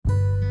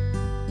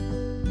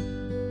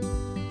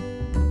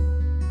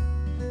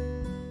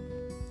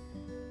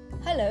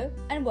Hello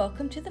and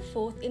welcome to the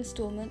fourth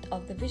instalment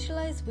of the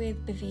Visualize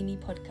with Bhavini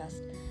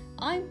podcast.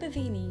 I'm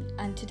Bhavini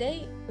and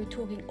today we're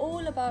talking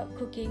all about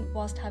cooking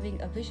whilst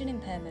having a vision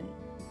impairment.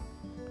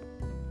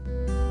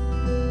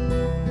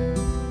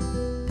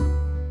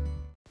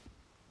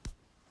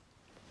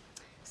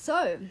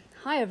 So,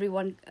 hi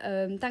everyone.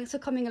 Thanks for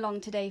coming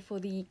along today for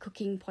the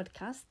cooking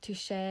podcast to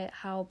share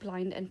how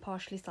blind and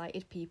partially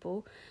sighted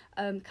people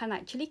can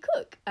actually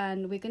cook.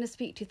 And we're going to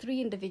speak to three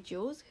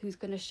individuals who's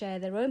going to share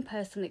their own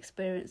personal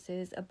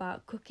experiences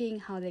about cooking,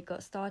 how they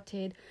got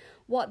started,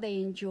 what they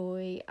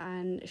enjoy,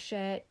 and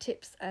share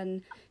tips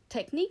and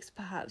techniques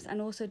perhaps, and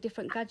also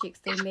different gadgets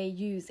they may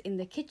use in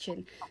the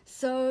kitchen.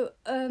 So,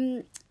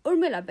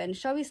 Urmila Ben,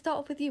 shall we start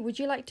off with you? Would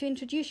you like to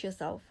introduce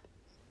yourself?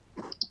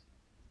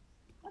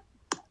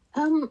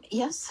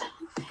 Yes,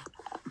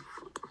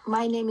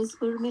 my name is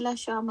Urmila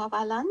Sharma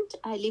Valant.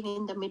 I live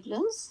in the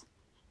Midlands.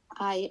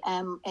 I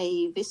am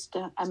a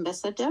Vista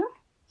ambassador.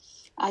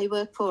 I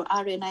work for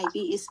RNIB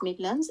East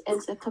Midlands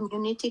as a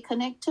community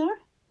connector.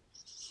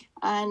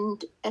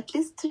 And at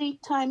least 3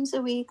 times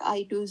a week,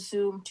 I do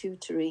Zoom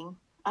tutoring.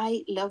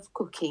 I love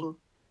cooking.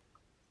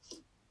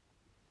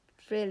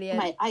 Brilliant.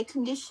 My eye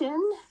condition...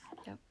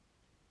 Yep.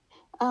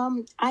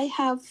 I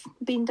have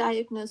been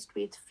diagnosed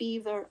with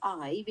fever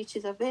eye, which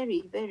is a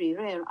very, very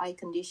rare eye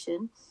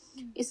condition.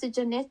 It's a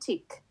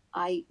genetic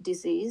eye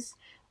disease,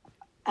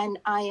 and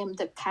I am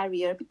the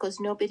carrier because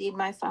nobody in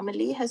my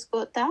family has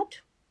got that.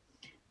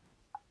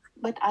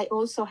 But I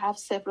also have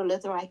several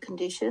other eye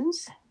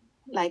conditions,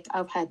 like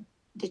I've had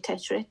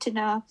detached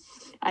retina.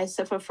 I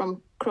suffer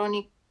from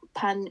chronic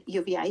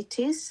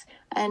panuveitis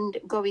and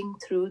going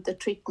through the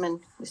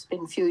treatment. It's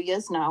been a few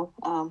years now.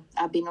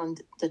 I've been on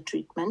the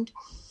treatment.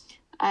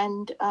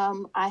 And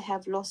I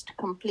have lost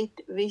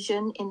complete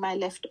vision in my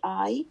left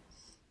eye.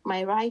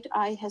 My right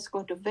eye has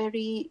got a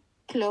very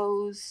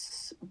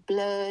close,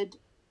 blurred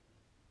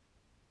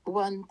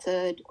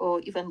 1/3 or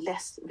even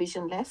less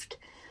vision left,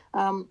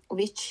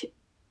 which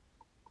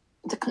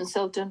the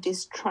consultant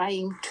is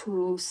trying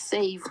to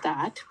save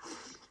that.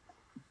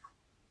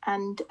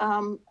 And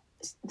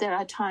there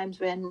are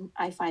times when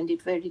I find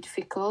it very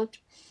difficult.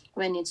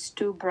 When it's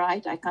too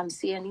bright, I can't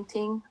see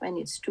anything. When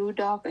it's too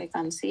dark, I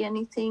can't see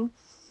anything.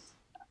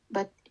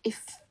 But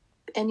if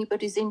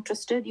anybody's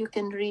interested, you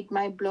can read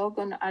my blog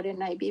on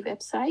RNIB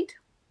website.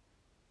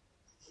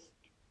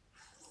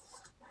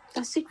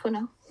 That's it for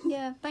now.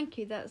 Yeah, thank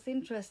you. That's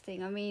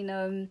interesting. I mean,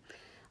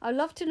 I'd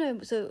love to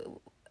know,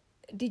 so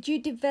did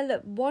you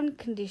develop one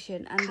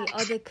condition and the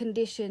other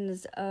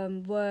conditions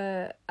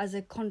were as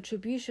a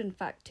contribution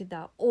factor to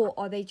that? Or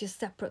are they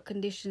just separate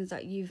conditions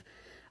that you've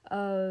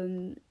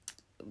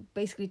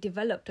basically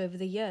developed over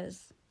the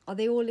years? Are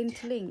they all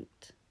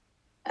interlinked?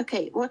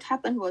 Okay, what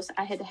happened was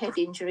I had a head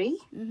injury,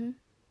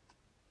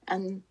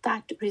 and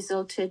that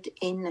resulted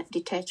in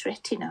detached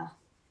retina.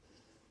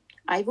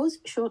 I was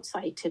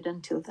short-sighted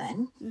until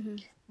then,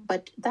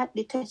 but that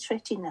detached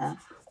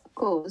retina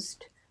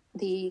caused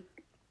the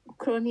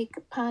chronic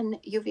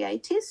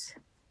panuveitis,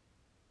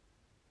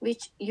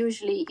 which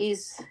usually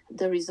is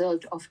the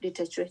result of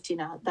detached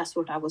retina. That's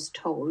what I was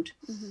told.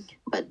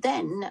 But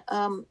then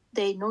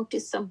they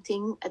noticed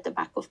something at the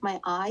back of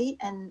my eye,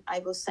 and I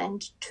was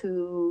sent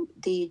to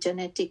the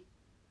genetic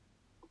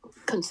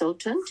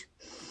consultant.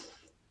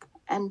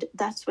 And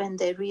that's when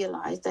they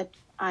realized that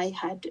I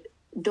had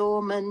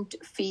dormant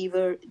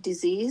fever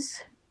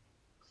disease,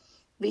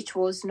 which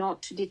was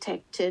not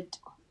detected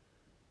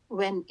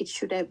when it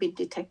should have been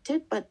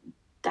detected. But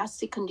that's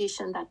the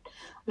condition that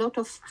a lot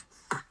of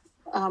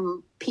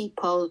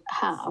people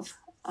have.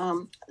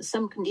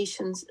 Some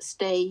conditions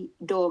stay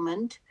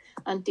dormant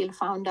until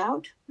found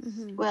out.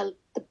 Well,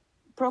 the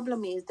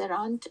problem is there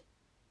aren't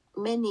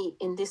many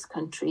in this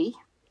country.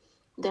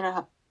 There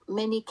are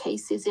many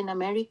cases in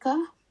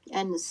America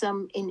and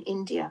some in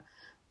India.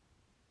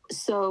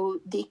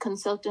 So the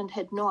consultant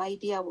had no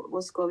idea what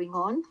was going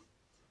on.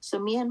 So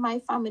me and my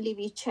family,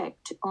 we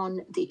checked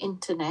on the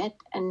internet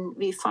and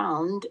we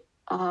found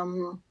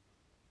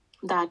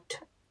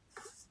that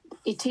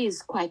it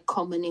is quite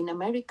common in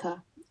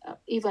America.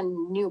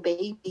 Even new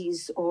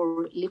babies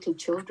or little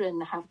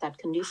children have that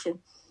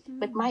condition.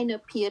 But mine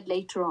appeared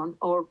later on,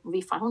 or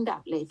we found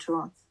out later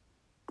on.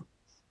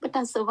 But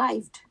I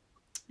survived.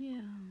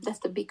 Yeah. That's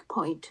the big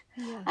point.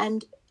 Yes.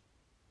 And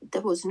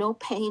there was no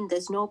pain,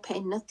 there's no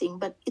pain, nothing.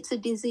 But it's a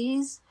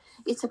disease,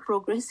 it's a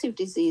progressive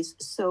disease.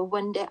 So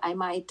one day I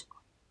might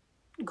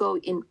go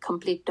in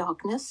complete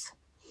darkness.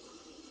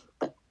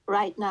 But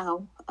right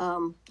now,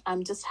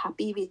 I'm just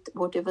happy with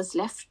whatever's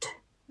left.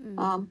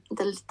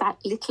 That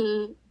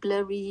little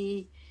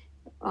blurry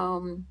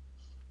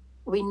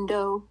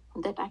window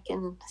that I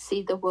can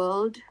see the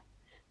world.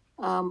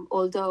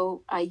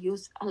 Although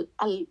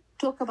I'll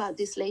talk about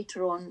this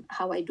later on,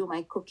 how I do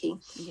my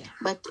cooking. Yeah.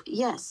 But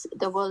yes,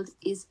 the world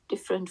is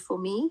different for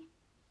me.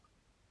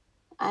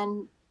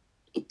 And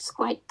it's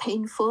quite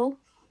painful.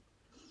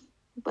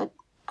 But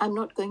I'm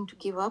not going to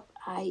give up.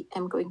 I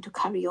am going to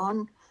carry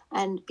on.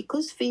 And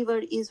because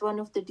fever is one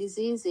of the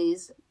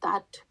diseases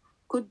that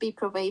could be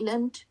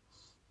prevalent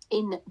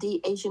in the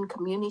Asian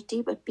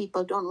community, but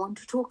people don't want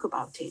to talk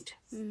about it.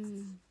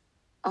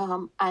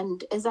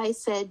 And as I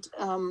said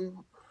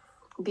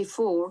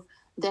before,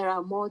 there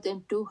are more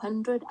than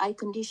 200 eye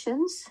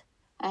conditions,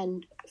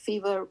 and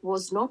fever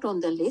was not on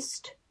the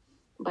list,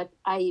 but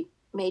I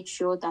made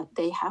sure that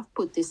they have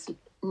put this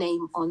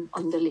name on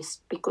the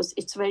list because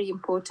it's very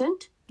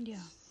important.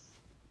 Yeah.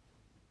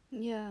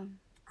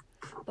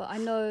 But I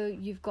know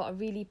you've got a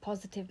really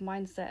positive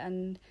mindset,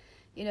 and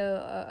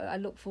I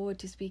look forward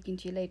to speaking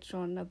to you later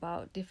on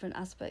about different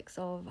aspects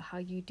of how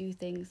you do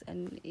things,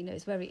 and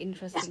it's very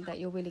interesting that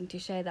you're willing to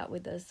share that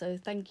with us, so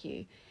thank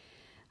you.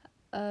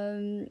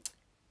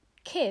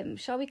 Kim,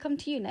 shall we come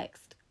to you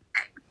next?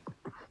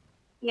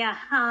 Yeah,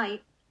 hi,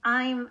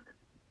 I'm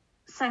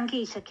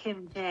Sangeeta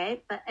Kim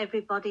J, but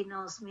everybody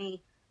knows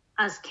me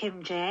as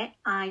Kim J.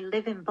 I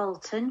live in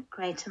Bolton,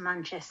 Greater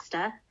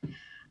Manchester.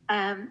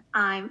 I'm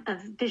a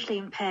visually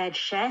impaired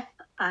chef.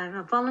 I'm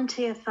a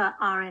volunteer for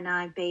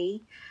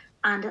RNIB,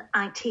 and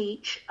I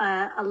teach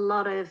a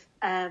lot of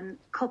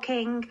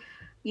cooking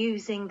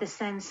using the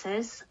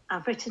senses.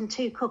 I've written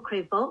 2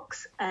 cookery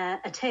books,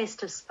 A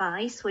Taste of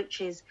Spice,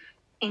 which is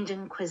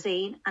Indian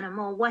cuisine, and a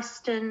more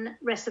Western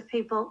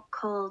recipe book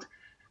called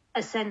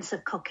A Sense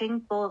of Cooking,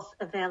 both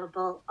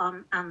available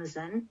on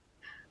Amazon.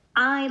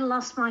 I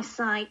lost my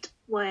sight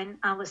when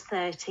I was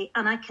 30,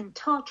 and I can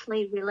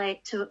totally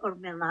relate to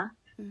Urmila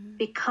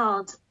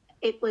because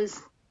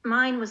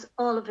mine was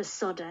all of a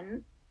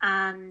sudden,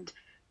 and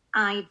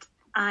I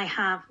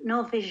have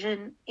no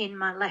vision in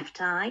my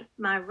left eye.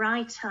 My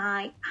right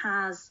eye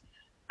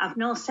I've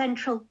no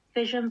central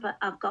vision, but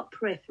I've got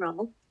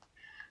peripheral.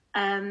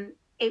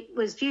 It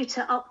was due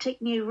to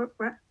optic neuritis,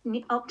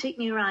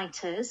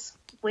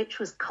 which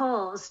was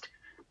caused,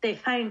 they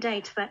found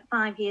out about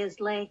 5 years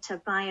later,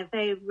 by a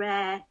very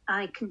rare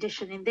eye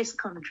condition in this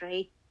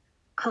country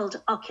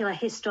called ocular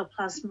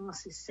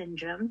histoplasmosis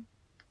syndrome.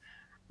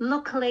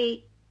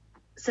 Luckily,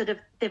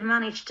 they've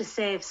managed to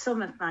save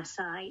some of my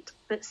sight,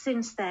 but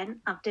since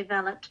then I've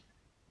developed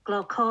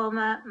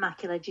glaucoma,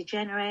 macular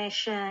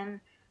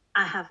degeneration,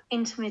 I have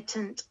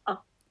intermittent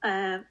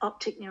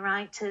optic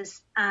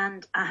neuritis,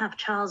 and I have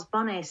Charles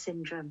Bonnet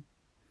syndrome.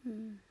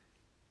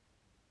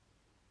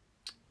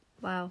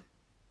 Wow.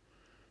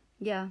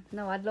 Yeah,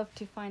 no, I'd love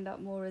to find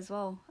out more as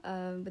well,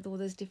 with all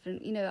those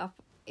different,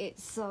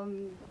 it's,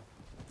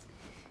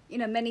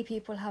 many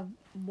people have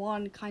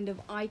one kind of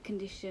eye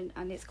condition,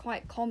 and it's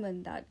quite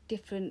common that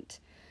different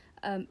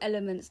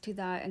elements to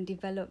that and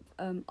develop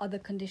other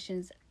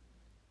conditions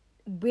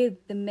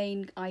with the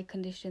main eye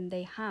condition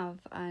they have.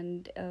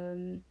 And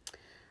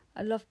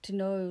I'd love to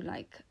know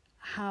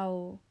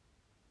how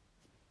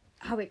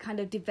it kind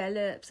of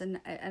develops,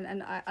 and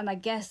I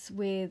guess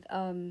with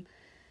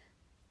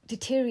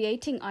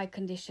deteriorating eye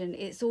condition,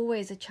 it's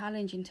always a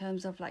challenge in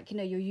terms of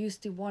you're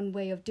used to one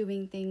way of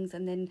doing things,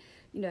 and then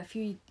a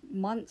few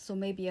months or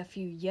maybe a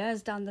few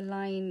years down the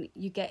line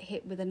you get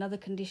hit with another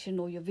condition,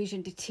 or your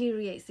vision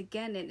deteriorates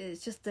again, and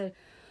it's just a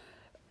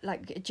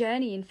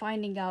journey in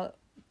finding out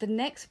the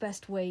next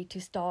best way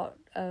to start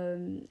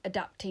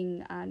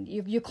adapting, and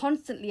you're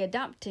constantly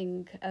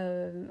adapting,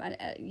 and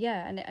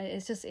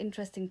it's just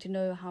interesting to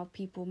know how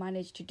people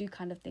manage to do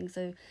kind of things.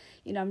 So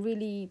I'm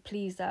really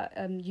pleased that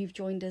you've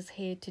joined us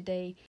here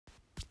today.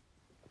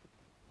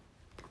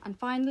 And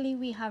finally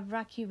we have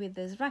Raki with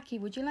us. Raki,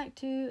 would you like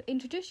to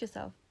introduce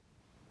yourself?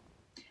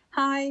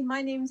 Hi,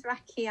 my name's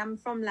Raki. I'm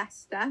from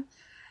Leicester.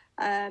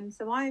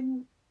 So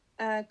I'm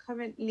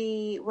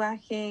currently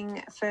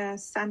working for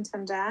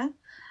Santander,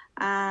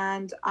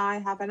 and I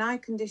have an eye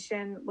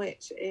condition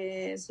which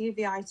is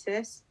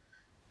uveitis,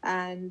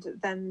 and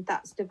then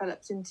that's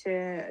developed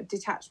into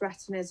detached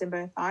retinas in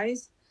both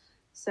eyes.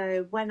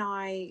 So when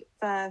I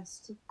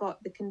first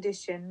got the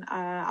condition,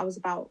 I was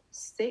about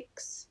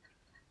 6.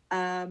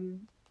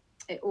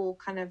 It all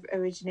kind of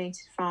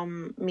originated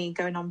from me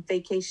going on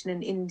vacation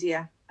in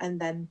India, and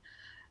then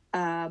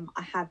I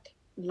had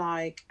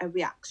a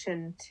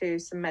reaction to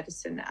some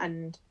medicine,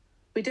 and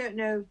we don't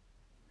know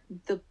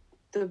the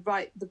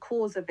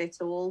cause of it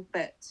all,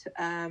 but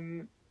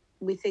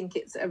we think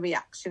it's a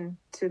reaction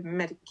to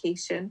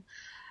medication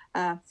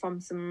from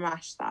some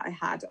rash that I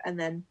had, and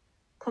then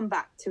come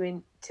back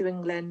to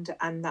England,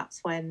 and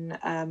that's when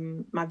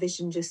my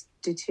vision just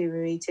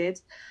deteriorated,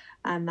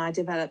 and I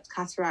developed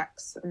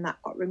cataracts, and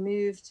that got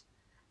removed,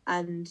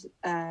 and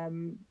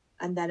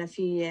then a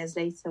few years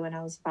later, when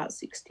I was about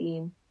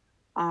 16,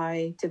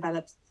 I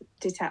developed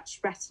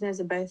detached retinas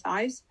in both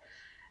eyes.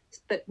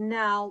 But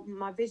now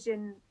my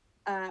vision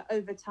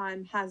over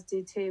time has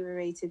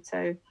deteriorated,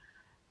 so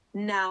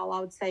now I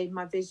would say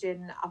my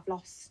vision, I've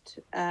lost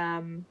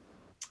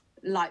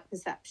light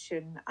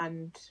perception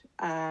and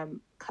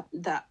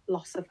that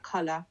loss of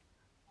colour.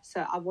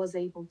 So I was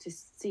able to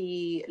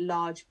see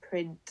large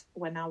print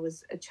when I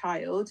was a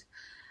child,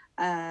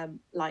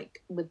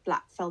 with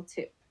black felt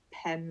tip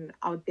pen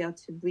I would be able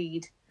to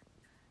read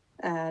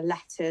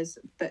letters,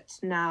 but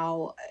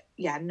now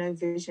no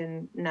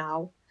vision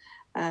now,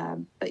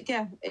 but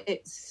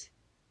it's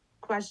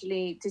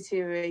gradually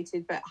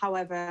deteriorated. But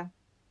however,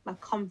 my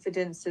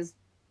confidence has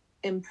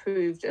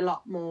improved a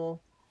lot more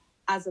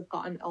as I've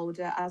gotten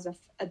older, as I've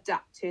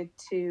adapted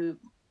to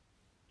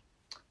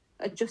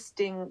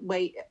adjusting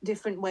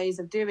different ways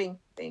of doing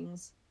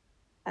things,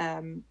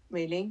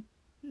 really.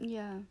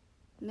 Yeah,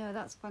 no,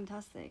 that's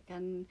fantastic,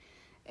 and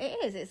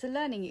it's a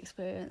learning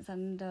experience,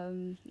 and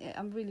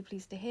I'm really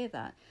pleased to hear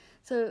that.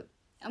 So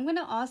I'm going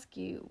to ask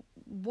you,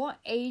 what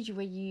age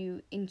were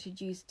you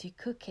introduced to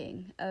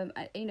cooking?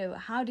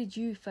 How did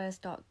you first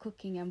start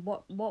cooking, and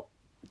what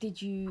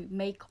did you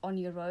make on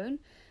your own?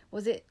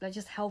 Was it like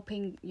just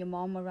helping your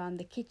mom around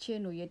the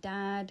kitchen or your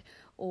dad,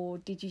 or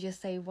did you just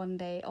say one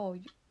day, oh,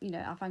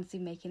 I fancy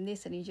making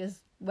this, and you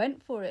just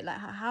went for it? Like,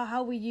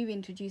 how were you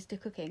introduced to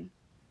cooking?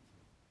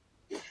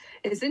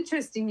 It's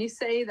interesting you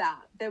say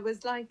that. There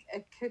was like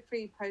a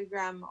cookery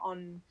program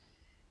on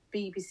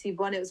BBC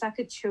One. It was like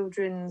a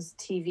children's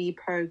TV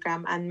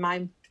program, and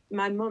my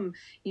mum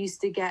used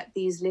to get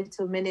these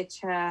little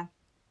miniature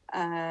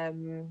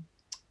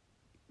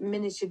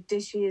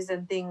dishes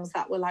and things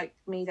that were like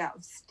made out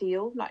of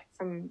steel, like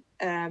from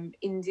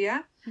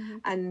India. Mm-hmm.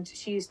 And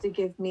she used to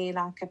give me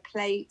like a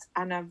plate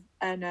and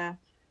a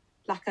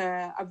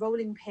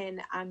rolling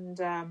pin and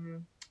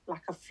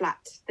like a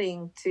flat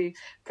thing to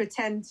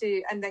pretend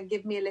to, and then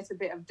give me a little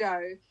bit of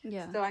dough,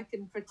 so I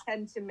can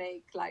pretend to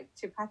make like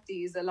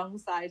chapatis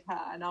alongside her,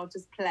 and I'll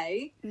just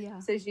play.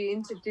 So she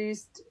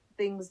introduced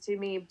things to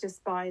me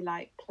just by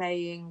like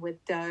playing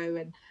with dough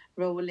and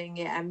rolling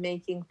it and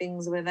making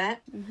things with it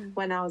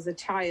when I was a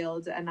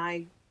child. And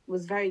I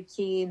was very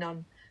keen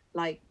on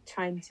like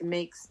trying to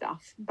make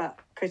stuff, but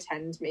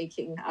pretend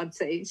making, I'd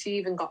say. She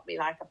even got me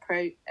like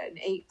an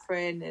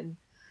apron and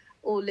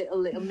all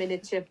little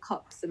miniature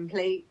cups and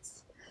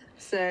plates.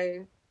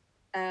 So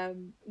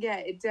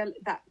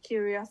that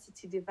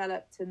curiosity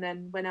developed. And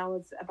then when I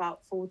was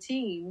about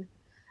 14,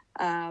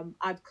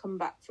 I'd come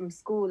back from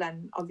school,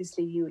 and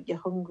obviously you're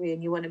hungry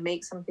and you want to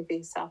make something for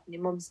yourself, and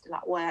your mum's still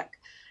at work,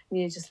 and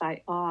you're just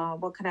like,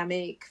 what can I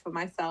make for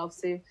myself?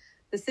 So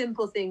the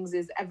simple things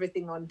is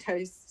everything on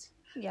toast,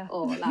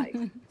 or like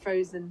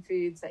frozen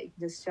foods that you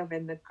can just shove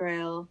in the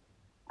grill,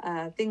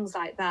 things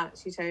like that.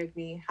 She showed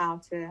me how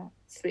to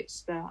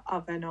switch the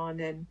oven on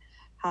and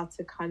how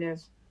to kind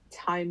of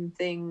time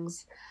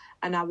things,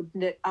 and I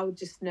would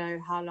just know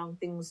how long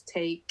things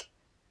take.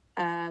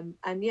 And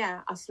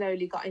I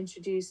slowly got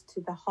introduced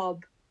to the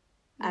hob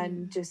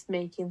and just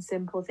making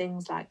simple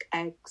things like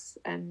eggs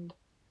and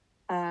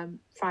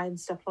frying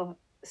stuff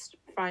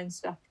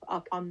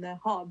up on the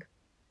hob.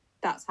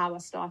 That's how I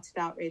started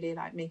out, really,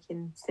 like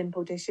making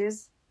simple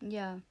dishes.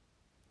 Yeah.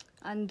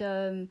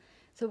 And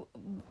so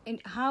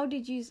how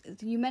did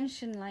you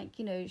mentioned, like,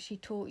 she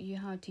taught you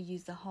how to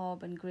use the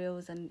hob and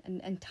grills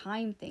and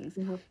time things.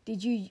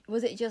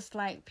 Was it just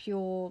like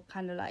pure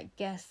kind of like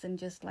guess and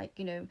just like,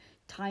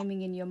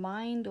 timing in your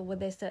mind, or were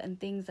there certain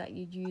things that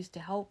you'd use to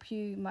help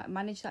you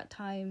manage that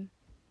time?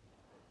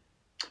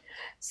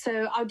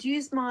 So I'd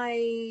use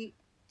my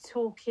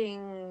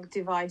talking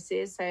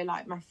devices, so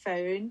like my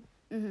phone,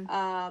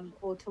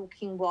 or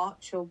talking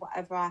watch, or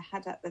whatever I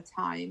had at the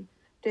time.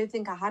 Don't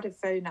think I had a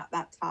phone at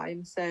that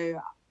time,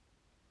 so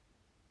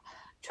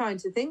trying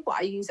to think what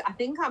I used. I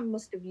think I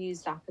must have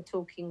used like a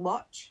talking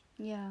watch,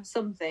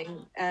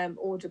 something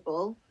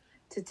audible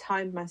to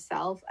time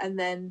myself. And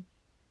then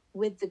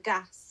with the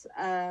gas,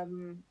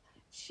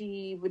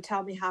 she would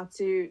tell me how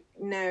to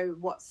know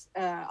what's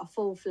a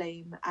full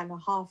flame and a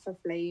half a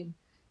flame.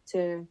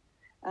 To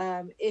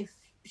if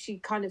she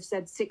kind of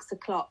said 6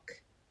 o'clock,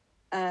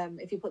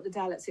 if you put the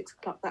dial at 6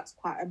 o'clock, that's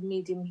quite a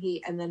medium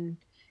heat. And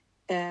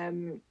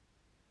then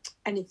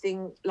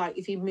anything like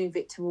if you move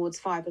it towards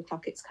 5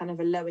 o'clock, it's kind of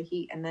a lower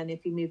heat, and then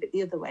if you move it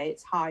the other way,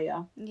 it's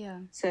higher.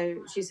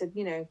 So she said,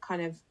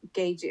 kind of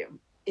gauge it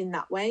in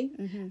that way.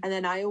 And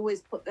then I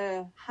always put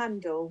the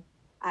handle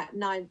at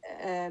 9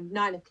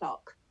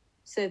 o'clock,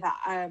 so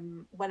that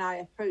when I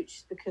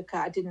approached the cooker,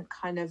 I didn't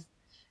kind of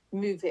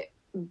move it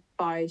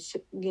by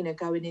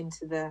going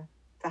into the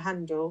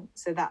handle,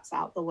 so that's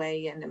out the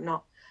way, and I'm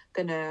not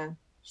gonna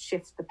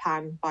shift the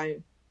pan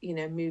by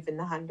moving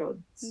the handle.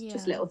 It's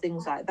just little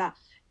things like that,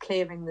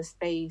 clearing the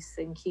space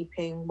and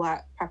keeping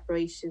work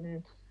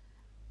preparation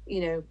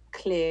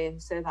clear,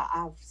 so that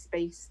I have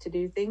space to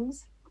do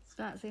things.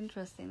 That's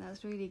interesting.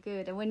 That's really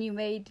good. And when you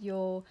made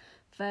your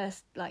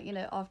first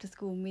after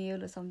school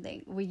meal or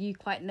something, were you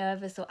quite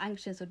nervous or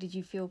anxious, or did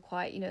you feel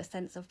quite a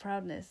sense of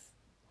proudness?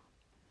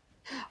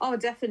 Oh,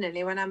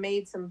 definitely. When I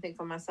made something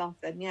for myself,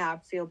 then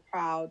I'd feel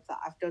proud that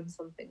I've done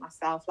something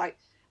myself. Like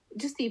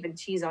just even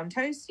cheese on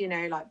toast,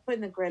 like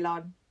putting the grill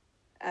on,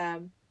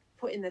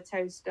 putting the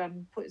toast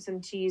on, putting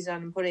some cheese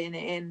on and putting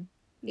it in.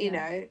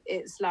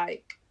 It's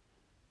like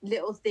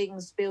little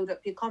things build up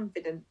your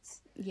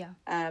confidence.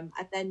 And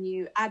then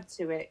you add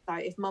to it.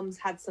 Like if mum's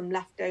had some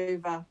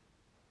leftover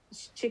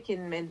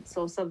chicken mince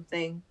or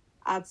something,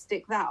 I'd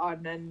stick that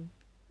on and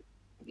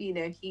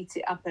heat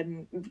it up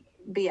and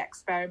be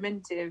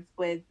experimentative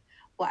with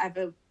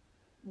whatever's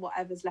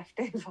left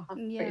over.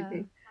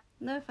 Maybe.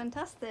 No,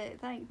 fantastic.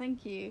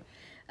 Thank you.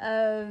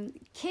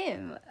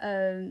 Kim,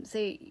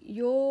 so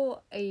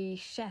you're a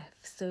chef,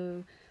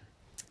 so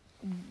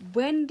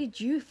when did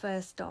you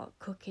first start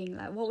cooking?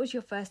 Like, what was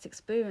your first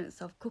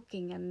experience of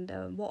cooking,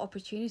 and what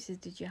opportunities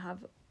did you have?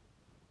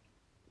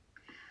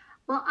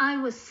 Well, I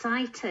was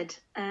sighted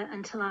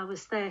until I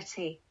was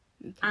 30.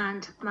 Okay.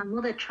 And my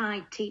mother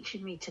tried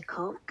teaching me to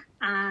cook.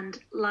 And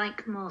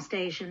like most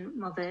Asian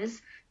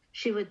mothers,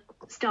 she would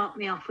start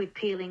me off with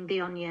peeling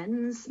the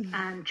onions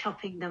and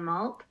chopping them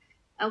up,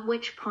 at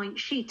which point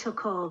she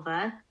took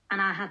over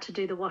and I had to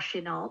do the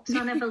washing up. So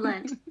I never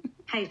learnt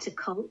how to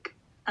cook.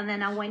 And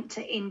then I went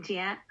to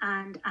India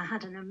and I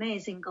had an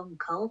amazing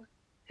uncle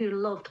who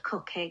loved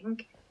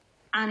cooking.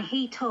 And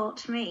he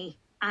taught me,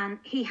 and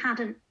he had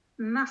a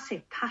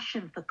massive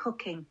passion for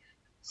cooking.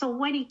 So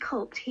when he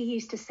cooked, he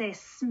used to say,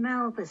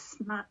 smell the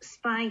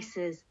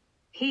spices,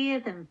 hear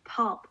them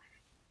pop.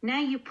 Now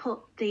you put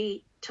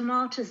the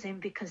tomatoes in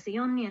because the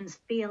onions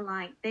feel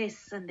like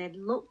this and they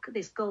look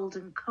this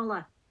golden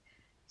colour.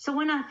 So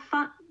when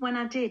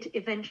I did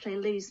eventually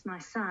lose my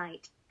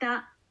sight,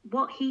 that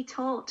what he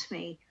taught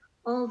me,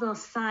 all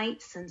those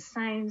sights and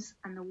sounds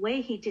and the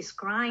way he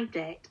described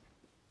it,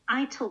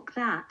 I took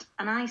that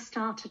and I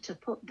started to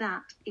put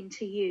that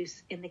into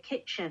use in the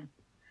kitchen.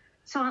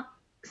 So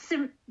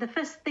the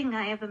first thing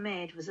I ever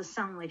made was a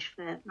sandwich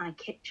for my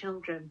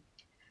children.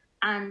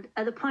 And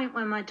at the point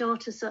when my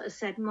daughter sort of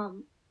said,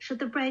 Mum, should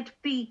the bread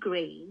be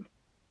green?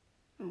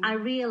 I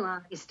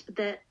realised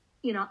that,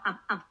 you know,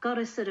 I've got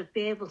to sort of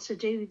be able to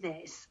do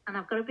this, and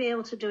I've got to be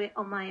able to do it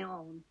on my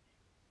own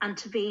and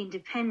to be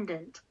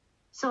independent.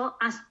 So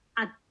I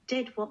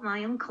did what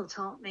my uncle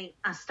taught me.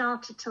 I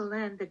started to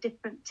learn the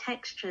different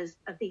textures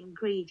of the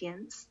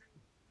ingredients,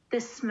 the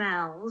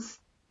smells.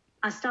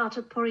 I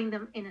started putting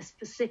them in a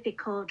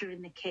specific order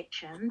in the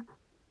kitchen.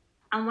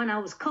 And when I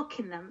was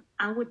cooking them,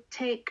 I would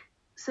take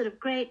sort of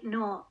great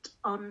note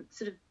on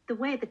sort of the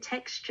way the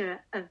texture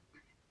of,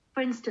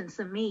 for instance,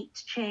 the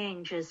meat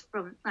changes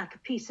from like a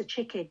piece of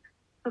chicken,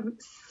 from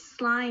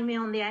slimy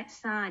on the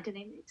outside, and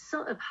it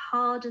sort of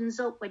hardens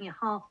up when you're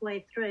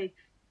halfway through.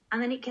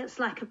 And then it gets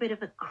like a bit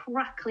of a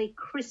crackly,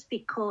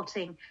 crispy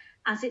coating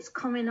as it's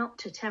coming up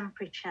to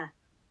temperature.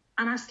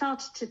 And I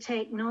started to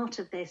take note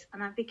of this,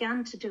 and I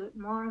began to do it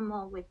more and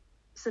more with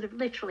sort of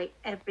literally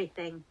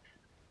everything.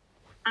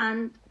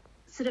 And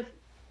sort of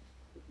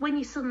when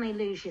you suddenly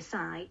lose your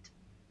sight,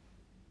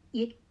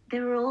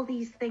 there are all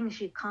these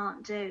things you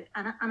can't do.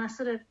 And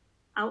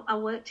I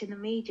worked in the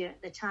media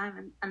at the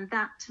time, and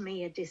that to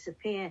me had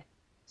disappeared.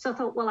 So I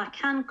thought, well, I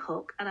can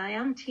cook, and I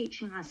am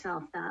teaching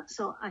myself that.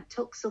 So I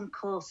took some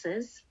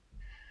courses.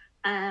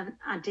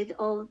 I did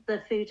all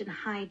the food and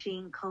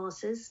hygiene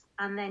courses,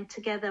 and then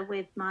together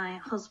with my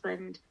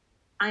husband,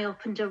 I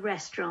opened a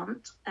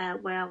restaurant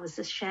where I was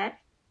a chef,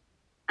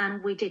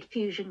 and we did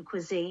fusion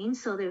cuisine.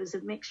 So there was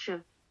a mixture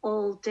of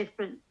all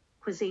different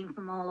cuisine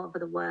from all over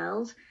the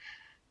world.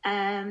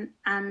 And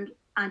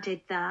I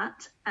did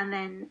that, and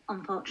then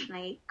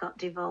unfortunately got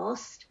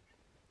divorced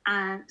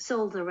and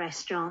sold the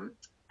restaurant.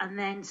 And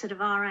then sort of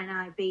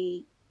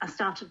RNIB, I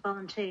started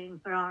volunteering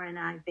for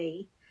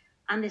RNIB.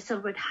 And they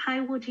said,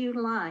 how would you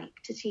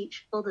like to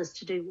teach others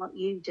to do what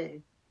you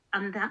do?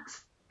 And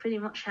that's pretty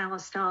much how I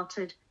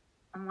started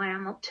and where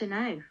I'm up to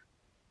now.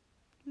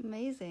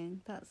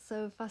 Amazing. That's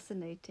so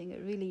fascinating.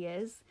 It really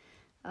is.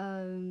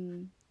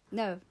 No,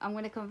 I'm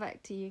going to come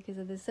back to you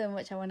because there's so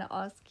much I want to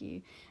ask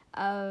you.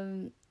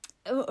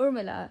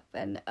 Urmila,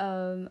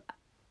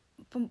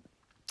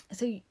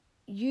 so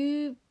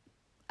you,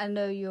 I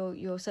know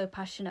you're so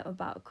passionate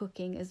about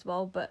cooking as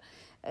well, but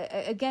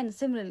again,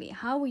 similarly,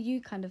 how were you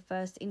kind of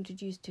first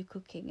introduced to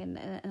cooking,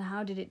 and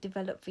how did it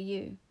develop for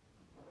you?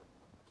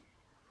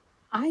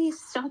 I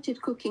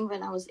started cooking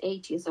when I was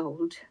 8 years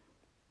old.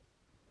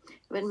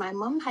 When my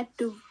mom had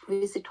to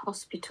visit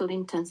hospital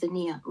in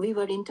Tanzania, we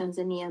were in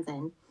Tanzania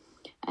then,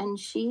 and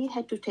she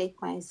had to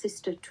take my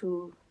sister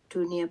to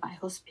nearby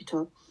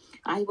hospital.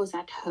 I was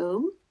at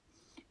home.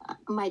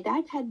 My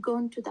dad had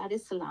gone to Dar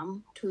es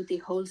Salaam to the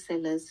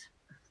wholesalers,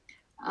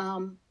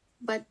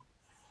 but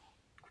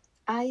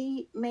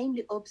I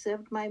mainly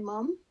observed my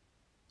mom,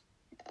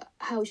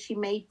 how she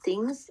made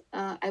things.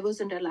 I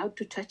wasn't allowed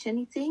to touch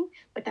anything,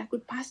 but I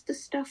could pass the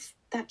stuff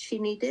that she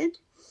needed.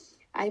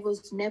 I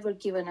was never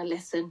given a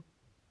lesson.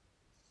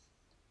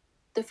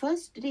 The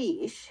first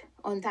dish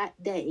on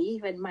that day,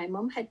 when my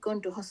mom had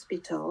gone to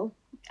hospital,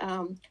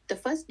 the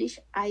first dish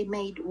I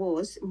made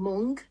was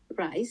mung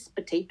rice,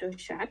 potato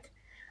shack,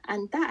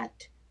 and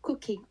that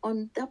cooking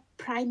on the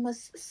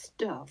Primus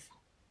stove.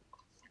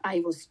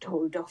 I was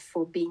told off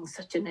for being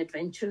such an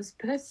adventurous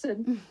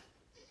person.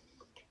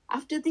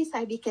 After this,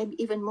 I became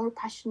even more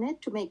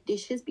passionate to make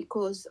dishes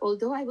because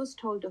although I was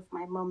told off,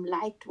 my mom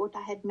liked what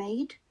I had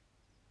made.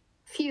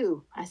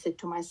 Phew, I said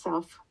to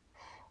myself.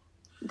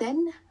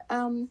 Then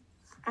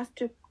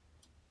after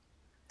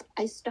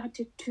I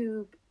started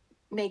to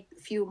make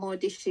a few more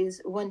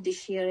dishes, one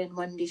dish here and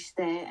one dish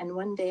there. And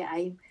one day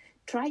I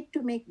tried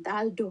to make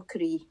dal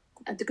dokri,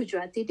 the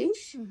Gujarati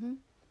dish,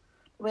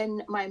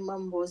 when my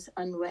mom was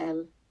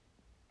unwell.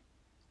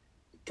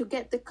 To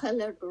get the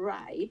color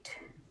right,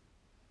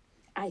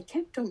 I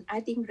kept on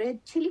adding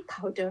red chili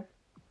powder.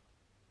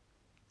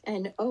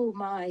 And oh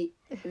my,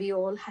 we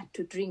all had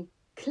to drink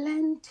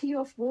plenty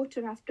of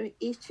water after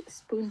each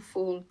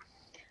spoonful,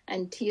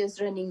 and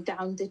tears running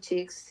down the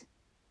cheeks.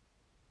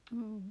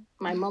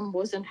 My mum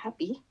wasn't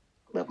happy,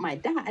 but my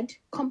dad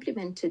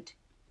complimented.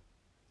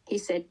 He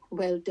said,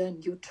 "Well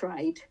done, you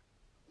tried."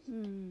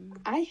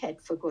 I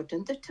had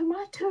forgotten the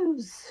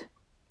tomatoes.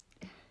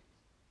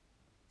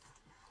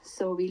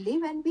 So we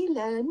live and we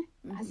learn.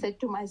 I said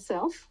to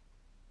myself,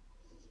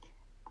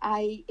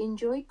 I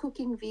enjoy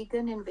cooking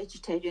vegan and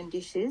vegetarian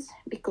dishes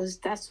because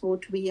that's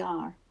what we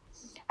are.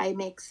 I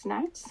make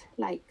snacks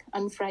like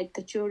unfried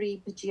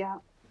kachori,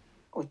 bhajia,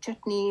 or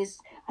chutneys.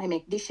 I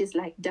make dishes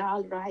like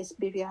dal, rice,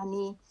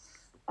 biryani.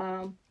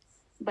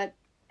 But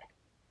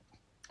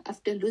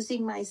after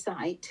losing my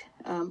sight,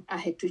 I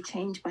had to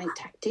change my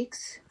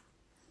tactics.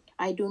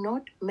 I do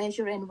not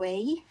measure and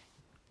weigh.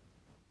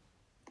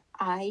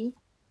 I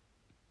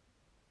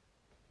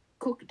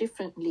cook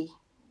differently.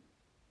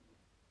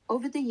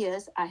 Over the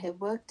years, I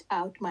have worked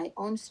out my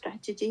own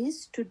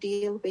strategies to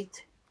deal with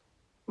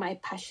my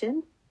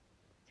passion.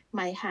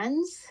 My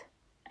hands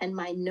and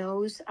my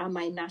nose are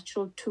my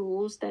natural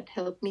tools that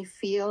help me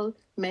feel,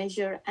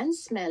 measure, and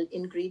smell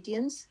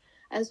ingredients,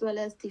 as well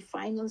as the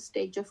final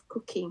stage of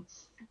cooking.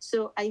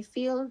 So I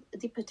feel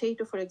the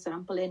potato, for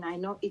example, and I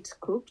know it's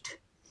cooked.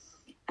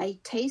 I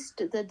taste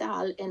the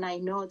dal and I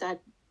know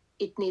that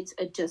it needs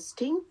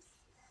adjusting.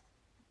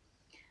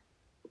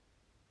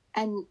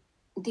 And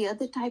the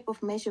other type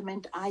of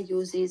measurement I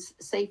use is,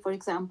 say, for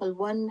example,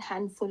 1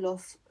 handful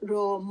of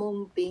raw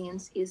mung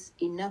beans is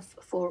enough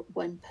for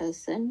one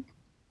person,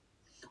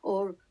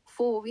 or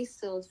 4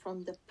 whistles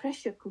from the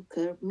pressure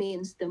cooker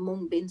means the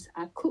mung beans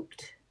are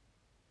cooked.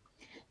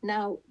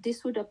 Now,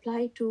 this would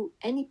apply to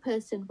any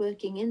person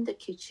working in the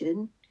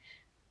kitchen.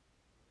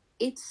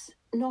 It's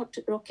not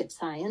rocket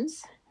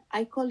science.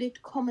 I call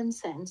it common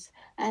sense.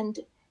 And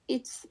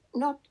it's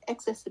not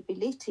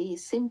accessibility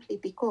simply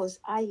because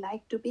I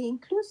like to be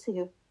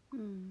inclusive.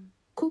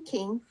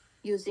 Cooking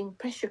using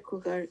pressure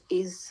cooker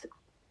is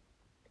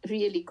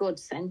really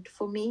godsend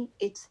for me.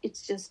 It's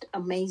just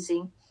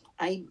amazing.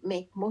 I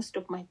make most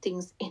of my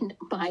things in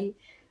my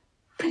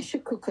pressure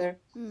cooker.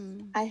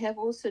 I have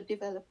also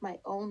developed my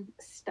own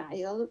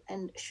style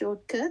and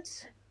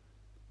shortcuts.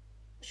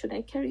 Should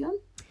I carry on?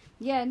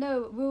 Yeah,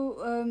 no, we'll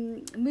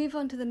move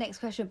on to the next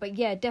question. But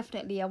yeah,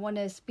 definitely, I want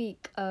to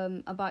speak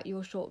about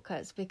your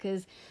shortcuts,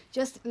 because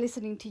just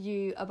listening to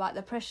you about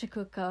the pressure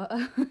cooker,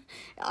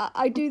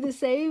 I do the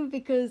same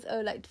because,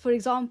 like, for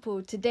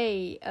example,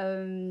 today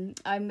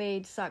I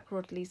made saag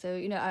rotli. So,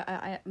 you know,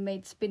 I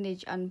made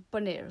spinach and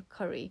paneer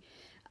curry.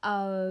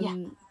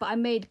 But I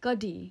made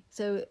gadi.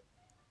 So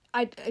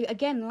I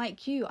again,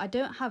 like you, I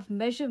don't have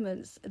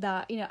measurements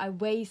that, you know, I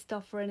weigh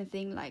stuff or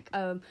anything. Like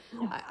I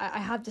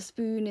have the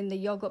spoon in the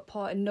yogurt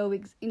pot and know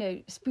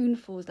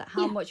spoonfuls, like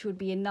how much would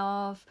be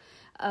enough.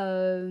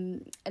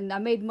 And I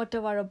made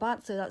matawara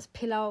bhat, so that's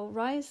pilau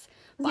rice,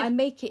 but I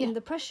make it in the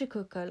pressure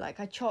cooker.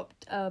 Like I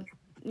chopped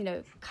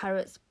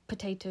carrots,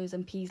 potatoes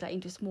and peas like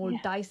into small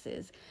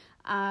dices,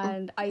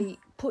 and I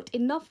put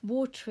enough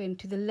water in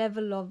to the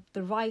level of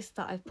the rice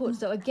that I've put.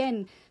 So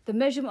again, the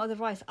measurement of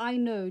the rice, I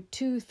know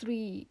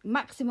 2-3,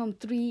 maximum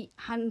 3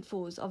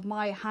 handfuls of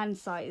my hand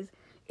size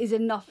is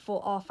enough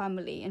for our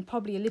family, and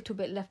probably a little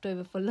bit left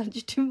over for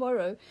lunch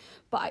tomorrow.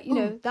 But you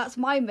know, that's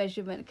my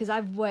measurement because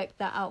I've worked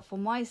that out for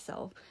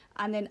myself.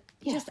 And then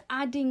just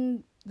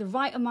adding the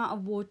right amount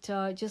of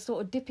water, just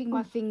sort of dipping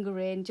my finger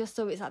in, just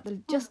so it's at the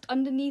just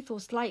underneath or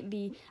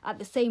slightly at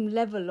the same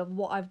level of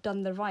what I've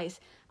done the rice.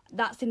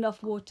 That's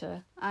enough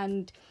water,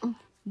 and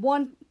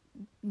 1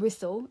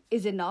 whistle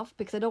is enough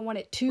because I don't want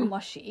it too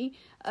mushy.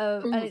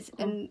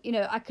 And you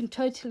know, I can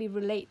totally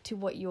relate to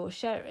what you're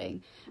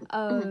sharing.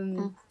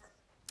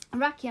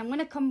 Raki, I'm going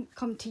to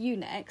come to you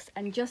next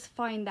and just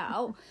find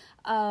out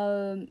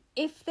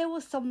if there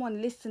was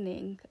someone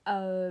listening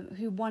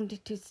who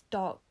wanted to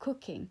start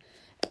cooking.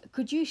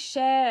 Could you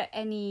share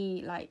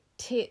any like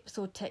tips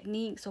or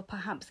techniques or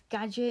perhaps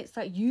gadgets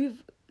that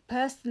you've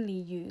personally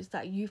used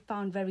that you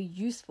found very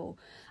useful?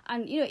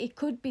 And you know, it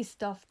could be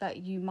stuff that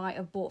you might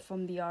have bought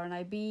from the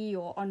RNIB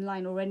or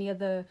online or any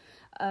other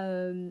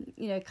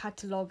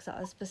catalogs that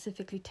are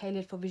specifically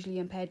tailored for visually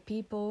impaired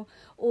people,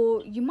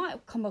 or you might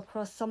have come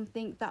across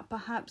something that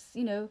perhaps,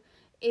 you know,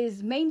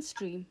 is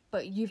mainstream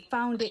but you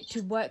found it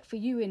to work for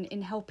you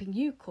in helping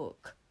you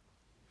cook.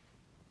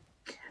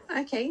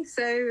 Okay,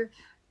 so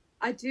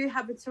I do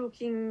have a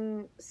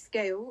talking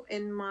scale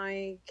in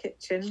my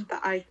kitchen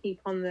that I keep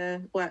on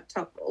the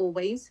worktop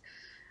always,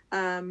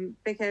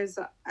 because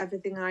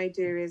everything I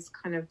do is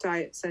kind of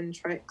diet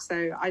centric.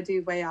 So I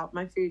do weigh out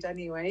my food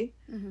anyway.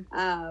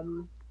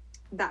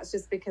 That's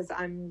just because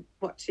I'm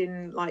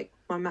watching like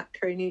my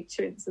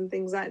macronutrients and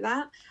things like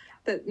that.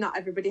 But not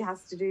everybody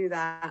has to do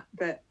that.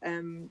 But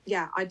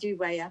I do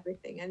weigh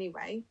everything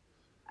anyway.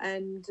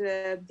 And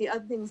the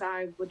other things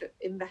I would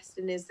invest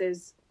in is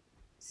those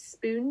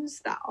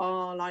spoons that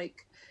are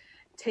like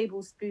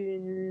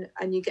tablespoon,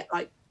 and you get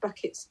like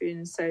bucket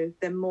spoons, so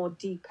they're more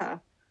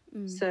deeper,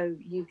 so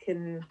you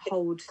can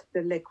hold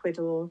the liquid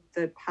or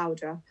the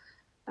powder.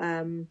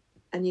 and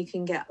you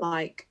can get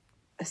like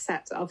a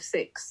set of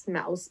 6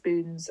 metal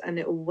spoons, and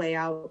it will weigh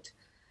out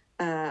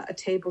a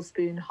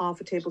tablespoon,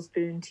 half a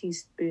tablespoon,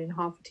 teaspoon,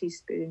 half a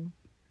teaspoon,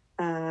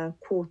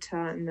 quarter,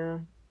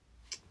 and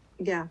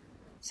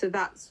so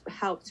that's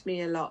helped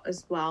me a lot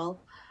as well.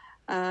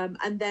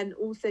 And then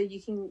also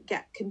you can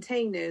get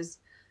containers,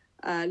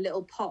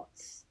 little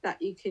pots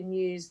that you can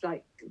use,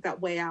 like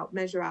that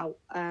measure out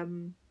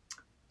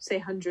say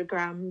 100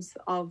 grams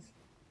of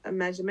a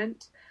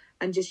measurement,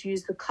 and just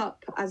use the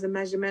cup as a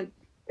measurement,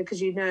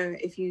 because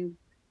if you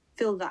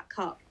fill that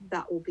cup,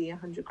 that will be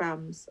 100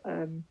 grams,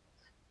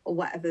 or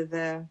whatever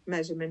the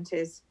measurement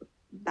is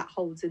that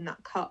holds in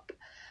that cup.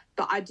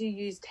 But I do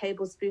use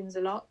tablespoons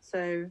a lot.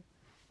 So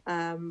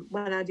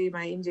when I do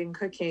my Indian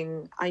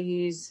cooking, I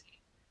use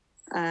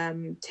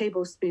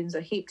tablespoons,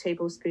 or heap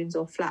tablespoons,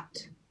 or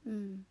flat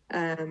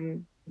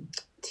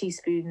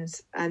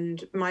teaspoons.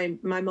 And my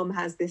mum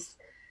has this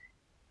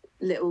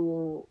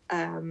little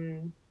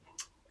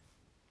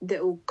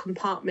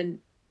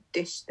compartment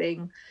dish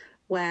thing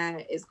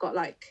where it's got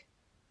like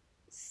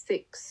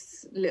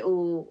 6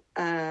 little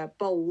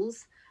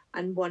bowls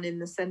and one in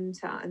the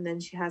center, and then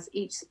she has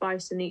each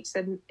spice in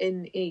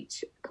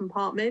each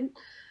compartment.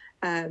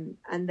 And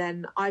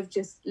then I've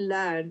just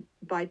learned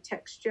by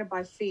texture,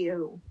 by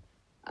feel,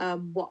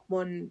 what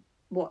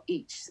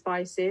each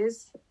spice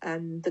is,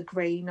 and the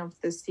grain of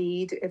the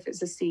seed, if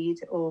it's a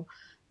seed, or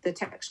the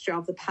texture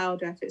of the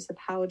powder, if it's a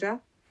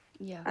powder.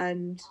 Yeah.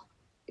 And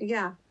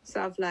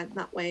so I've learned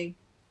that way,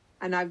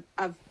 and I've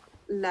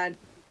learned,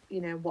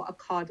 what a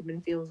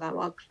cardamom feels like,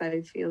 what a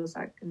clove feels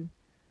like, and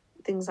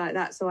things like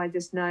that. So I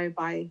just know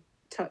by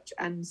touch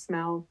and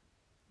smell.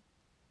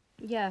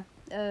 Yeah,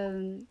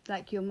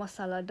 like your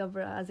masala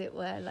dabra, as it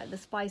were, like the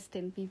spice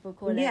tin people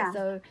call Yeah. it.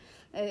 So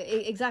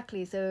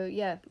exactly. So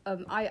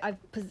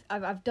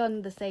I've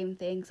done the same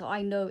thing. So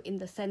I know in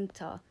the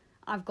center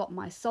I've got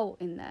my salt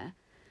in there,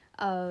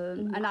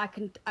 and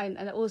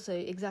and also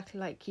exactly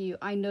like you,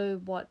 I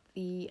know what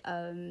the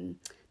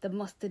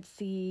mustard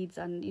seeds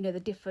and the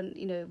different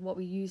what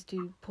we use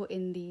to put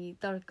in the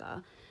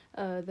tarka,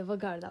 the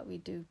vagar that we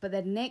do. But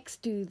then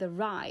next to the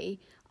rye,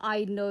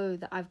 I know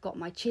that I've got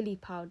my chili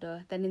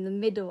powder. Then in the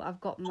middle,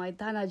 I've got my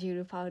dhana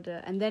jeera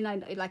powder. And then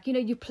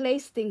you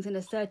place things in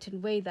a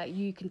certain way that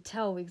you can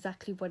tell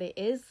exactly what it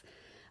is.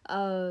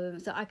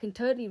 So I can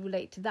totally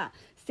relate to that.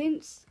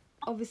 Since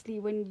obviously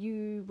when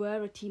you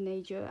were a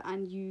teenager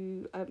and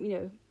you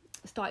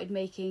started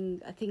making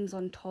things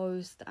on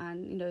toast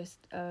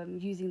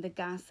and using the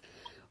gas,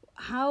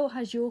 how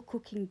has your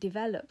cooking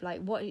developed?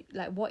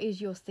 What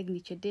is your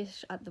signature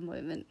dish at the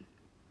moment?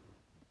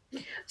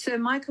 So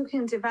my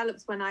cooking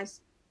developed when I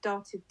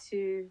started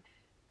to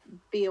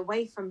be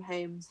away from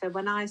home. So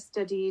when I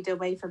studied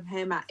away from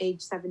home at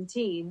age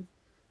 17,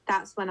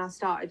 that's when I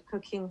started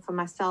cooking for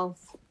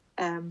myself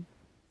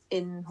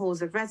in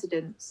halls of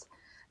residence.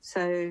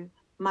 So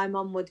my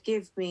mum would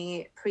give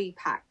me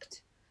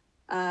pre-packed,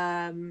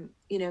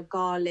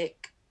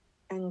 garlic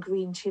and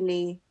green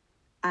chili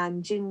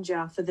and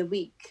ginger for the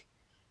week.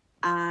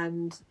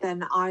 And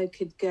then I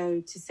could go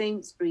to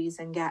Sainsbury's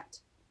and get,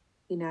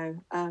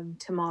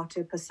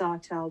 tomato,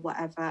 passata, or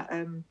whatever,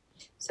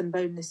 some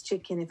boneless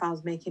chicken if I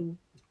was making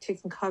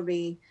chicken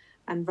curry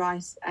and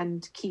rice,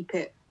 and keep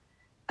it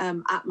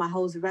at my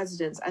halls of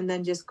residence, and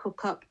then just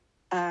cook up,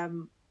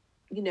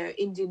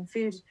 Indian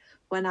food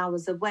when I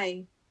was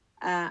away,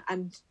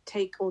 and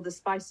take all the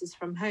spices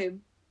from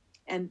home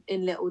and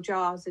in little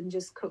jars and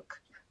just cook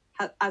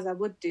as I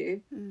would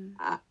do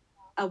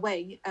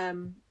away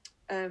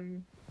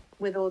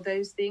with all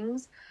those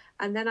things.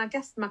 And then I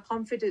guess my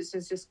confidence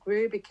just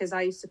grew, because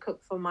I used to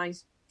cook for my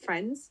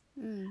friends,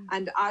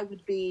 and I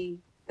would be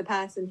the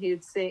person who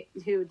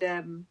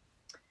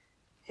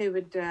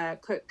would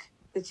cook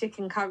the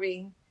chicken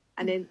curry,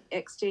 and in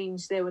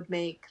exchange they would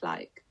make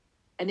like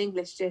an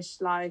English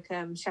dish like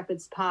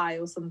shepherd's pie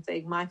or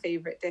something. My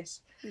favorite dish,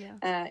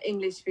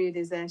 English food,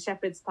 is a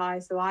shepherd's pie.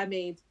 So I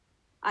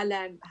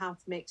learned how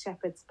to make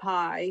shepherd's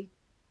pie,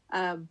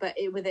 but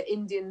with an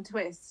Indian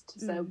twist,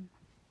 so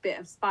bit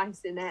of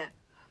spice in it.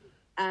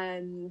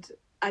 And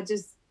I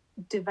just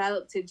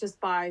developed it just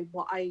by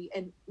what I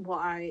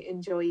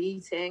enjoy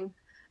eating.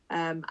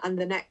 And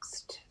the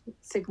next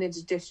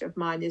signature dish of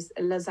mine is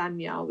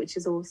lasagna, which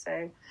is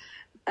also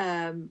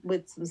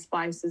with some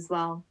spice as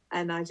well.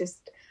 And I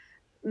just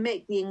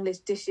make the English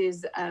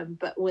dishes,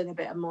 but with a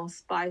bit of more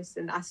spice.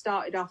 And I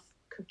started off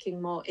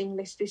cooking more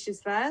English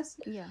dishes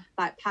first,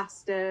 like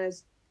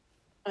pastas,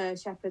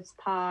 shepherd's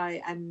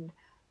pie, and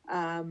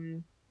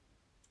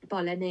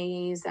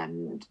bolognese,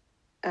 and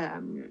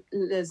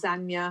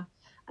lasagna.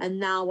 And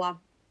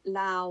now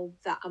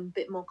that I'm a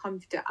bit more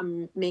confident,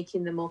 I'm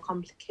making the more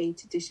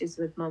complicated dishes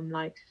with mum,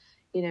 like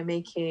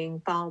making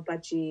pav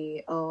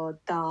bhaji or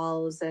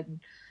dals, and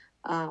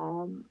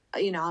I'll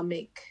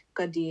make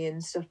gadi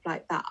and stuff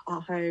like that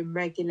at home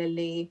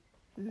regularly.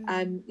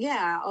 And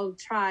I'll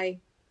try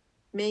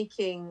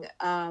making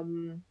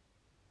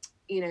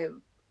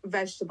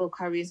vegetable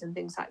curries and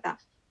things like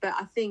that. But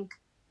I think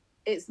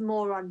it's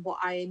more on what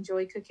I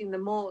enjoy cooking. The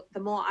more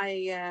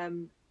I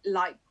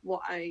like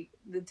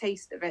the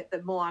taste of it,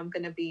 the more I'm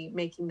going to be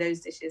making those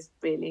dishes,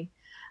 really.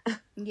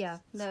 Yeah,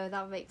 no,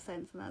 that makes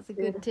sense, and that's a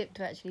good tip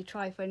to actually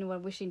try for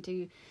anyone wishing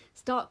to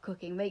start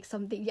cooking. Make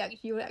something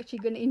you're actually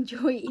going to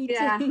enjoy eating.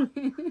 Yeah.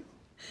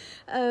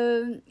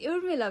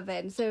 Urmila,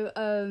 then, so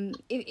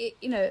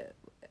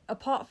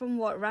apart from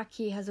what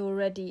Raki has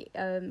already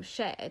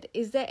shared,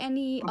 is there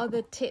any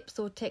other tips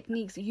or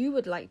techniques you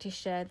would like to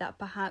share that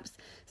perhaps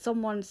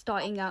someone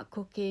starting out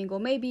cooking, or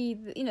maybe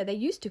they're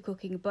used to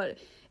cooking, but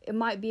it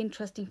might be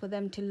interesting for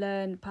them to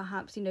learn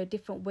perhaps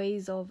different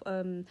ways of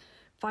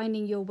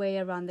finding your way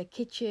around the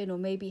kitchen, or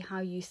maybe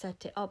how you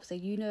set it up so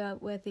you know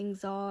where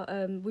things are?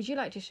 Would you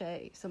like to share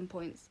some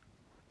points?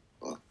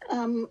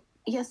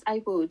 Yes,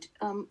 I would.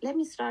 Let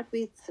me start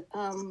with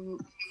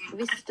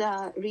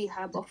Vista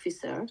Rehab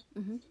Officer,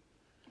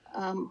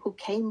 who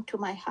came to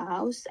my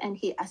house, and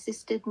he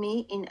assisted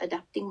me in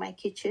adapting my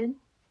kitchen.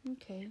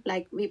 Okay.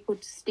 Like, we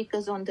put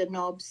stickers on the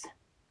knobs,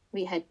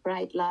 we had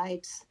bright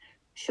lights,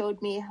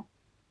 showed me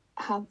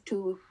how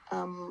to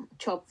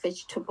chop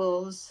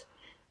vegetables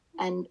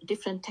and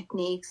different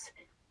techniques.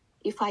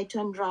 If I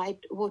turn right,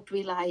 what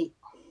will I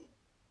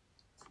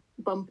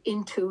bump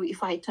into?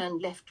 If I turn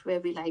left,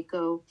 where will I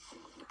go?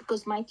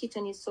 Because my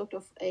kitchen is sort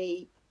of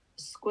a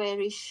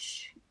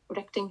squarish,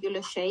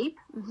 rectangular shape.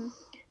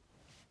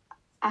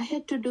 I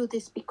had to do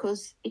this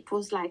because it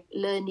was like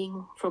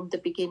learning from the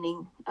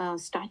beginning,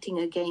 starting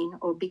again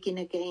or begin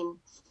again.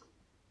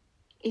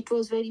 It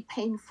was very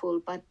painful,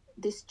 but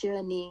this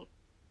journey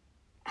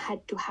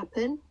had to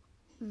happen.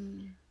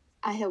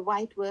 I have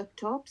white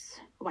worktops,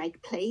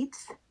 white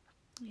plates,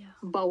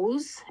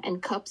 bowls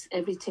and cups,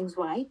 everything's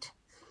white.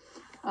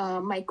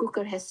 My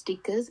cooker has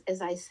stickers,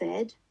 as I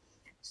said,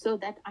 so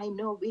that I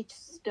know which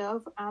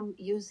stove I'm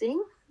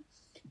using.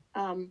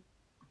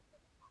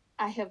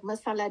 I have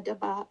masala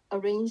daba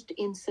arranged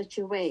in such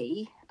a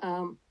way,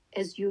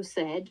 as you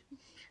said,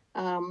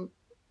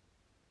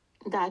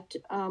 that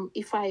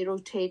if I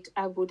rotate,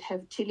 I would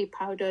have chili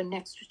powder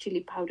next to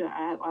chili powder.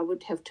 I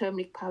would have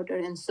turmeric powder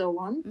and so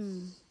on.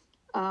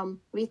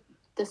 With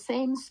the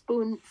same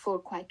spoon for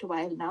quite a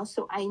while now,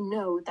 so I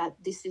know that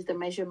this is the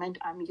measurement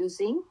I'm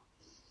using.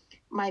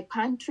 My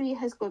pantry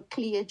has got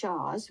clear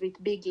jars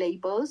with big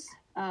labels,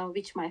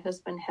 which my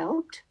husband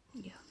helped.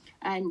 Yeah.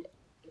 And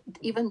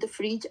even the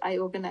fridge, I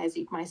organize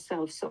it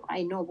myself, so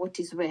I know what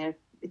is where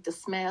with the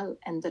smell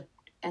and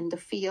the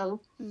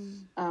feel.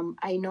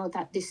 I know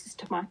that this is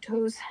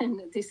tomatoes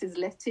and this is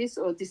lettuce,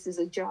 or this is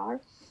a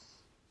jar.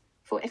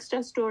 For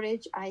extra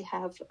storage, I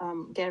have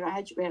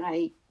garage where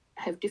I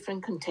have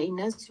different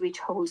containers which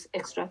holds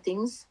extra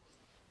things.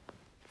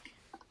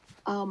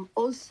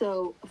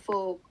 Also,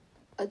 for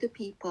other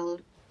people,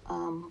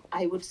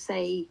 I would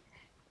say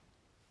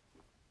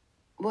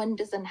one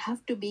doesn't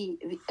have to be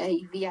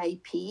a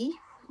VIP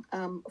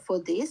for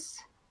this.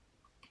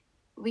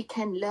 We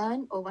can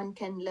learn, or one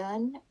can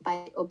learn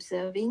by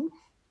observing,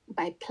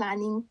 by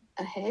planning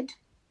ahead,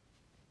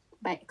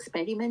 by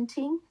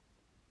experimenting,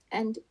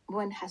 and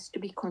one has to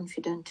be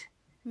confident.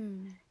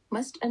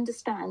 Must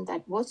understand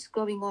that what's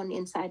going on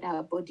inside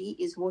our body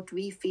is what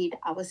we feed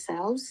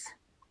ourselves,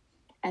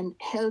 and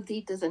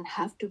healthy doesn't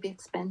have to be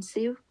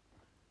expensive.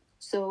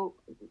 So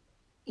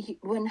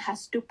one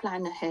has to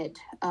plan ahead.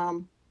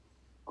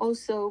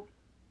 Also,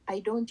 I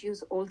don't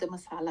use all the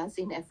masalas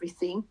in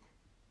everything.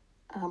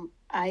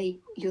 I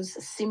use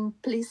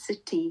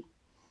simplicity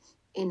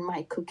in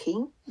my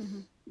cooking,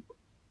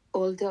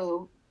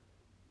 although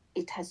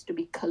it has to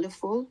be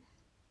colorful.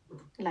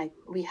 Like,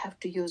 we have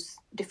to use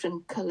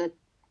different colored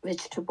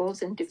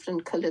vegetables and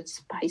different colored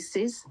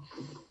spices.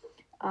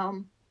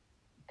 And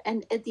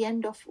at the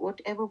end of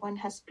whatever one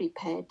has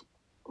prepared,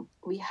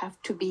 we have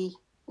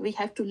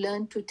to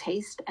learn to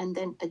taste and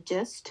then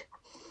adjust.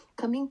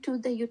 Coming to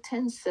the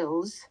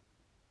utensils,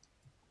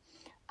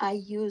 I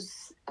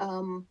use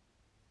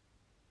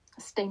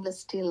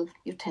stainless steel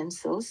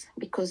utensils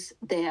because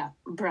they are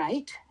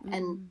bright,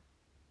 and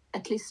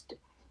at least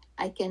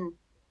I can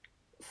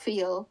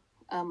feel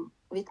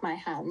with my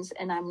hands,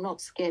 and I'm not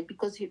scared,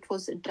 because it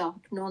was a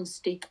dark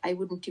non-stick. I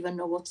wouldn't even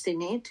know what's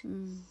in it.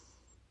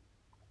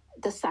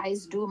 The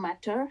size do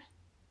matter.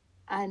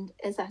 And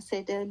as I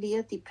said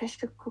earlier, the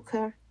pressure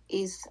cooker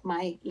is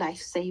my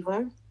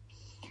lifesaver.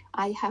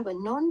 I have a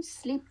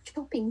non-slip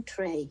chopping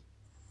tray,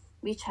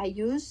 which I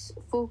use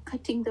for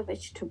cutting the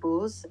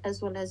vegetables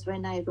as well as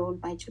when I roll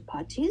my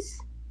chapatis.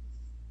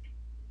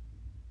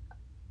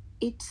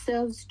 It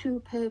serves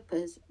two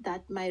purposes: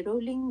 that my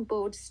rolling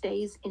board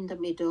stays in the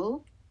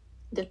middle,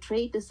 the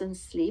tray doesn't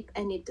slip,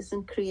 and it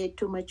doesn't create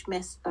too much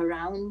mess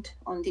around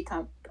on the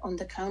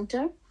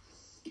counter.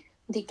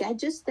 The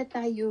gadgets that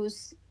I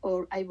use,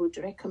 or I would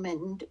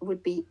recommend,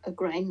 would be a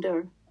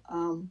grinder.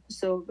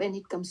 So when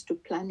it comes to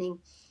planning,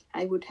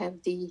 I would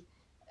have the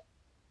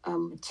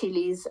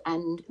chilies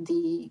and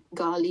the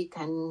garlic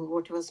and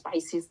whatever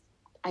spices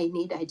I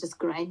need. I just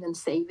grind and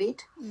save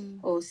it.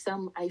 Or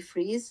some I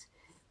freeze.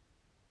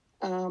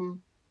 Of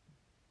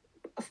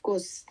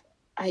course,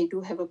 I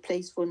do have a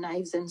place for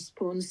knives and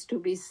spoons to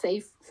be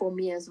safe for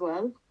me as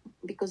well,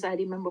 because I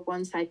remember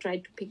once I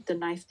tried to pick the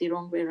knife the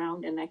wrong way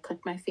around and I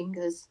cut my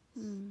fingers.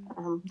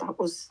 That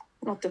was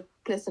not a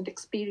pleasant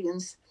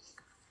experience.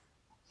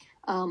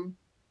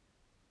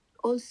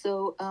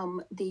 Also,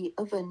 the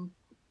oven,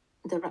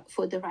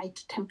 for the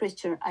right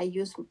temperature, I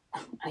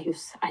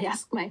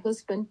ask my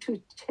husband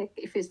to check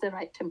if it's the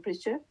right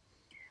temperature.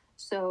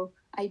 So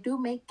I do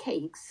make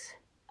cakes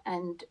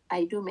and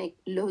I do make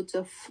loads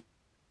of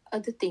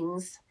other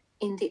things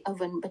in the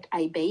oven, but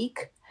I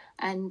bake,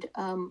 and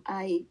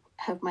I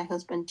have my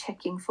husband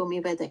checking for me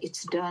whether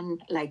it's done,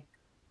 like,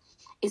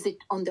 is it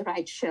on the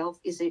right shelf?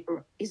 Is it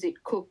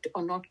cooked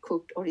or not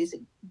cooked, or is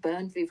it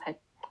burnt? We've had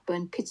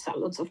burnt pizza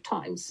lots of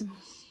times.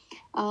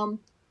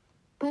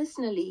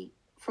 Personally,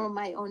 from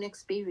my own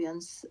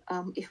experience,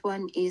 if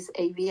one is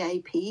a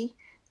VIP,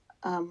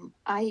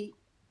 I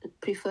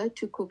prefer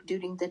to cook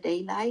during the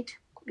daylight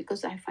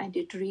because I find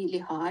it really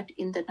hard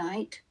in the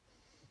night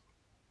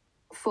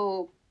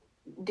for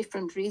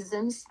different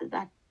reasons,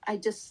 that I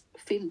just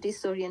feel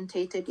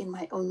disorientated in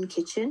my own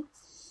kitchen.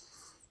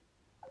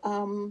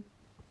 I've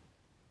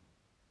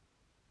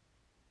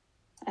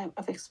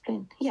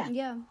explained.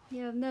 Yeah.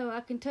 No, I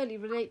can totally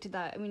relate to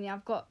that. I mean,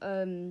 I've got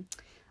a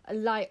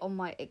light on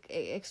my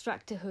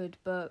extractor hood,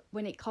 but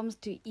when it comes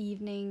to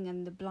evening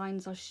and the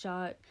blinds are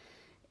shut,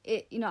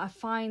 I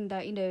find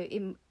that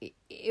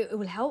it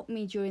will help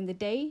me during the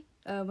day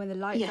when the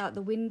light's out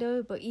the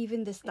window, but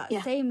even that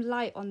same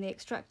light on the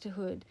extractor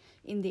hood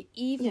in the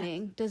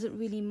evening doesn't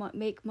really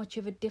make much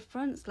of a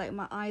difference. Like,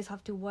 my eyes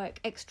have to work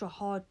extra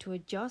hard to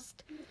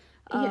adjust.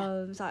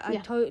 So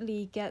I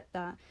totally get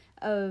that.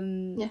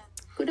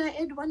 Could I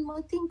add one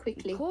more thing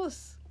quickly? Of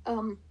course.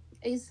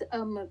 Is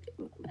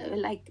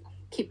like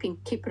keep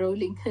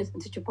rolling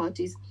the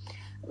chapatis.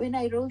 When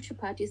I roll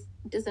chapatis,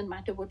 it doesn't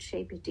matter what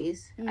shape it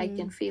is. I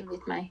can feel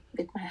with my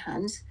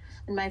hands.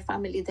 And my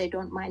family, they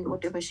don't mind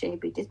whatever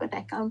shape it is, but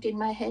I count in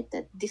my head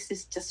that this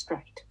is just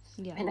right.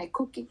 Yeah. And I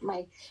cook it.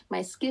 My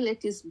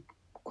skillet is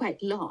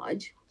quite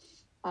large,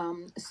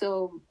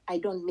 so I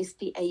don't miss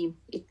the aim.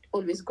 It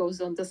always goes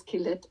on the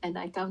skillet, and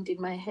I count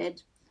in my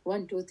head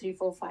 1, 2, 3,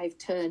 4, 5,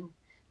 turn.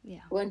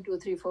 1, 2,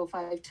 3, 4,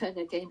 5, turn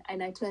again,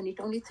 and I turn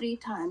it only 3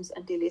 times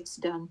until it's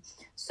done.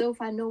 So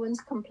far, no one's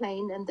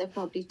complained, and they've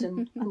not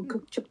eaten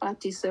uncooked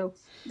chapati. So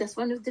that's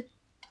one of the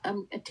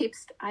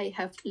tips I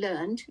have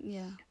learned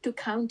to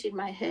count in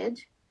my head,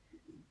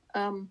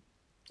 and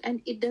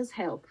it does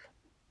help.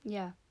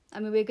 Yeah. I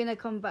mean, we're going to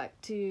come back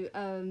to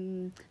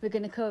come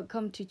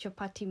to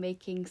chapati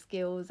making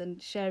skills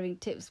and sharing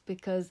tips,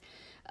 because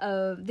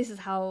this is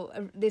how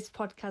this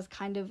podcast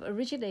kind of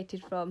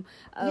originated from.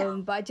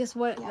 But I just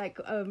want,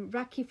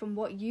 Raki, from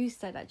what you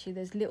said, actually,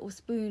 there's little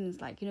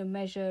spoons, like,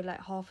 measure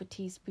like half a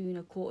teaspoon,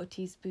 a quarter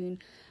teaspoon.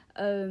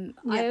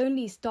 I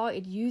only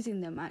started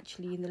using them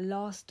actually in the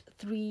last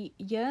 3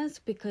 years,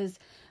 because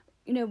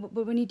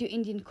when you do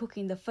Indian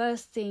cooking, the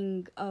first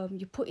thing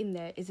you put in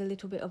there is a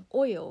little bit of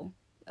oil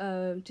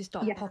to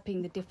start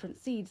popping the different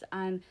seeds.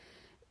 And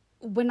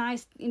when I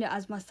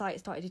as my sight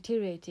started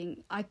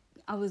deteriorating, I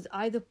was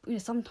either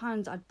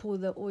sometimes I'd pour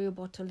the oil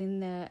bottle in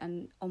there,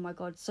 and oh my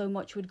god, so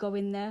much would go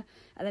in there,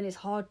 and then it's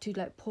hard to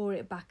like pour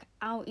it back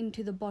out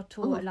into the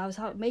bottle, and I was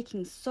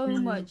making so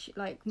much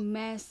like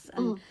mess,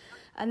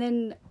 and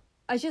then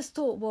I just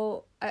thought,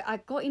 well, I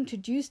got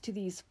introduced to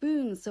these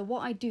spoons. So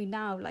what I do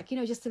now, like,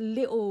 just a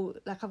little,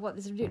 like, I've got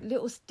this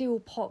little steel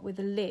pot with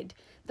a lid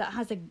that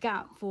has a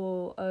gap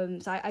for,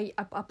 so I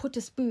put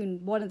a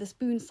spoon, one of the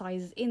spoon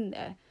sizes in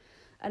there,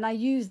 and I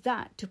use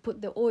that to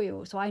put the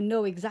oil. So I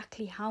know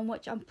exactly how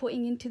much I'm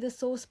putting into the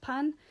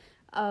saucepan.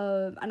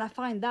 And I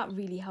find that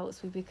really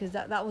helps me, because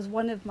that was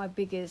one of my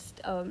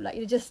biggest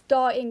just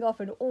starting off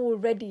and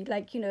already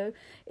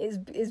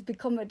it's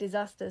become a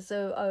disaster.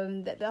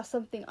 So that's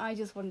something I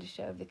just wanted to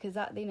share, because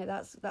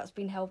that's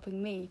been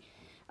helping me.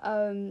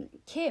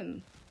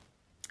 Kim,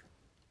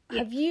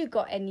 have you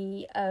got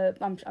any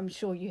I'm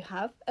sure you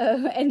have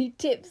any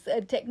tips,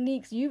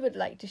 techniques you would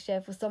like to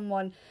share for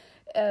someone,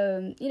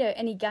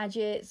 any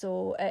gadgets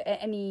or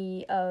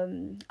any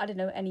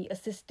any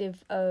assistive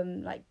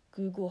like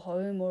Google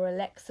Home or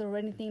Alexa or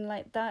anything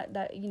like that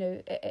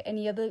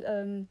any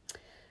other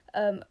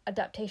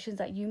adaptations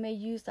that you may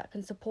use that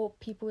can support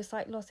people with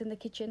sight loss in the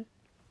kitchen?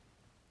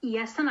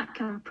 Yes, and I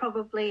can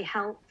probably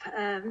help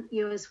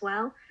you as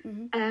well.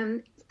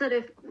 Sort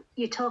of,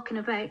 you're talking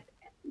about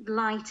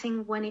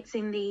lighting when it's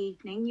in the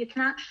evening. You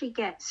can actually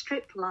get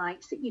strip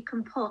lights that you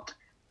can put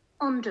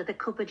under the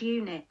cupboard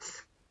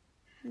units.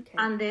 Okay.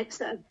 And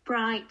it's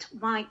bright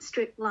white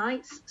strip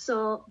lights,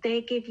 so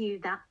they give you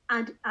that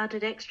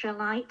added extra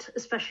light,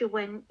 especially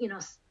when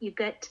you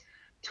get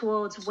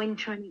towards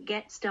winter and it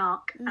gets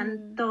dark.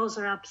 And those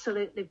are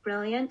absolutely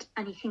brilliant,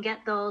 and you can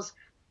get those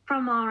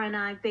from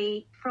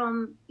RNIB,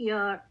 from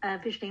your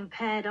visually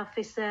impaired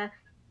officer,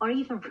 or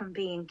even from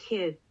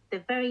B&Q.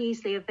 They're very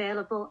easily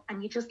available,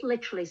 and you just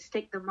literally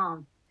stick them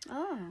on.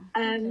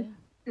 Okay.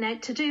 Now,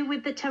 to do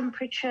with the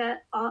temperature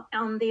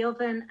on the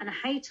oven and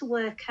how to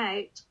work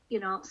out,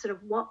 sort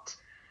of what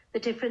the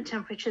different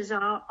temperatures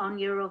are on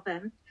your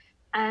oven.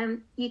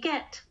 You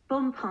get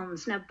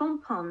bump-ons. Now,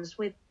 bump-ons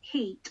with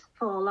heat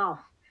fall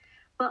off,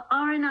 but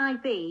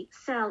RNIB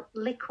sell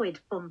liquid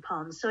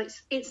bump-ons, so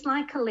it's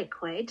like a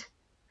liquid.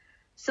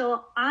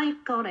 So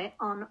I've got it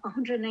on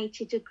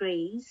 180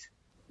 degrees,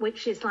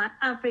 which is like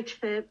average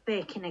for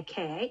baking a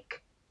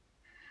cake.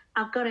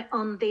 I've got it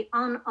on the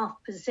on-off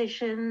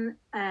position,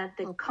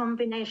 the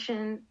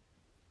combination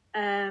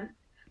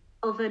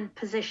oven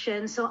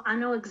position, so I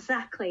know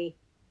exactly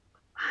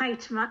how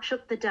to match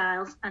up the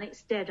dials, and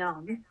it's dead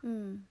on.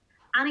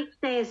 And it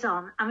stays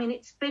on. I mean,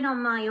 it's been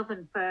on my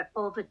oven for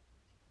over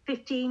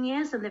 15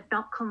 years and they've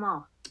not come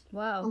off.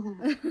 Wow.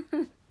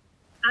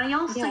 I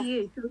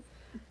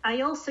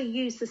also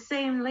use the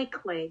same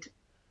liquid.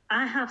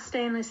 I have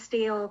stainless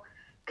steel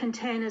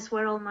containers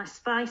where all my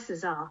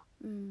spices are.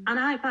 And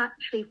I've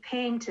actually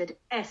painted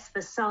S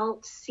for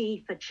salt,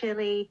 C for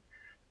chili,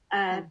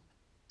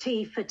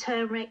 T for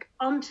turmeric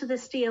onto the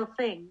steel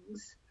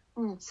things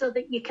so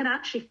that you can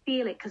actually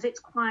feel it because it's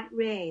quite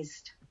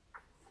raised.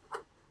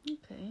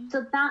 Okay.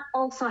 So that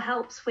also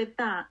helps with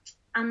that.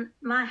 And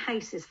my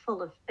house is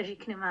full of, as you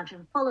can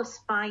imagine, full of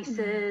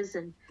spices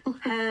and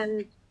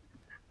herbs.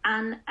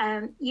 And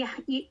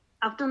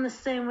I've done the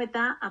same with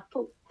that. I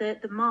put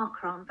the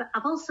marker on, but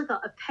I've also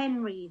got a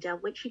pen reader,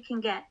 which you can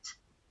get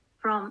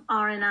from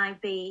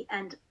RNIB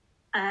and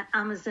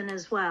Amazon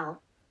as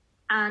well.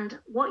 And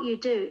what you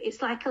do,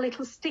 it's like a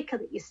little sticker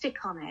that you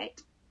stick on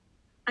it.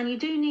 And you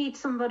do need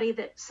somebody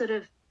that sort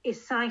of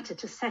is sighted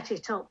to set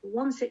it up.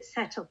 Once it's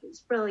set up, it's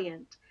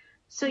brilliant.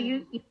 So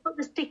you put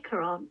the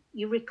sticker on,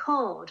 you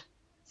record.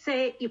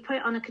 Say you put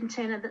it on a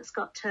container that's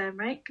got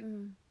turmeric.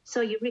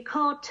 So you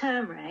record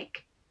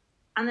turmeric.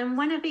 And then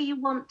whenever you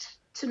want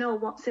to know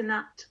what's in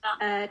that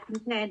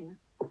container,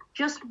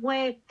 just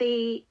wave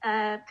the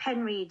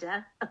pen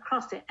reader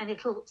across it and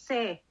it'll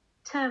say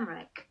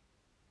turmeric.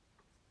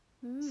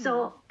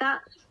 So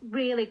that's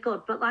really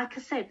good. But like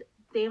I said,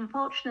 the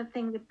unfortunate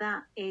thing with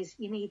that is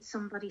you need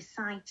somebody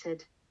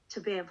sighted to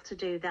be able to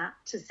do that,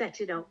 to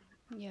set it up.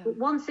 Yeah. But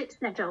once it's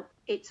set up,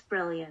 it's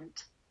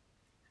brilliant.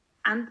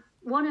 And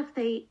one of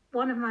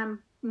my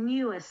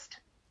newest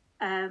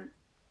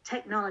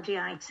technology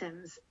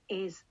items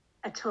is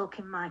a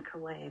talking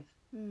microwave.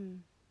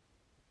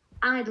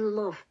 I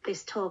love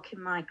this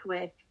talking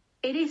microwave.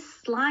 It is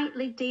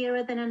slightly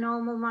dearer than a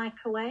normal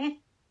microwave,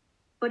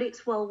 but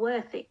it's well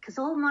worth it because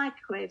all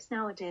microwaves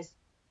nowadays,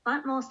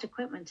 like most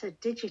equipment, are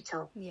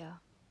digital. Yeah.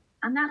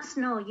 And that's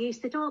no use.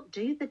 They don't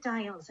do the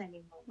dials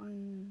anymore.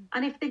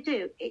 And if they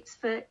do, if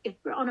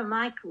we're on a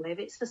microwave,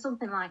 it's for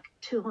something like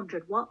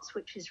 200 watts,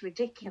 which is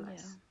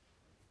ridiculous. Yeah.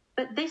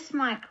 But this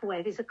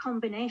microwave is a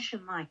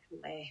combination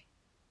microwave.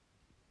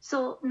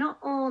 So not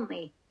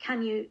only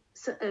can you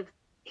sort of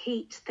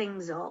heat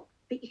things up,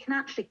 but you can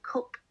actually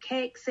cook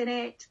cakes in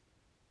it,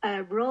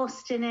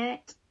 roast in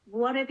it,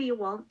 whatever you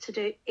want to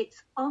do.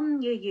 It's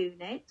on your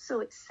unit,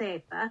 so it's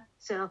safer.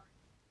 So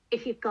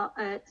if you've got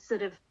a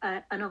sort of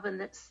an oven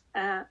that's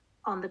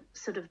on the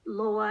sort of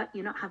lower,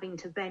 you're not having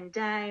to bend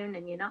down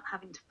and you're not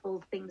having to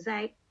pull things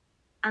out.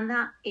 And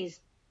that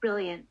is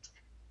brilliant.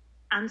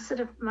 And sort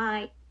of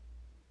my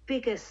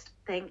biggest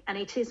thing, and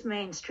it is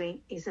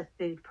mainstream, is a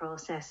food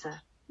processor.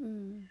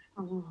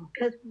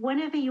 Because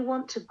whenever you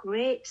want to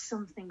grate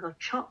something or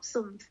chop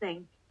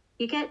something,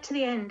 you get to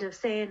the end of,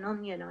 say, an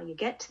onion, or you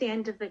get to the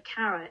end of a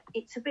carrot,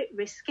 it's a bit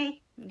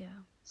risky. Yeah.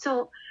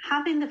 So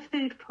having the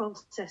food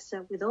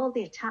processor with all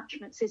the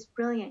attachments is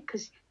brilliant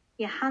because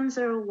your hands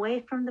are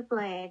away from the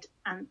blade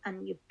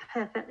and you're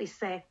perfectly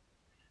safe.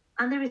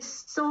 And there is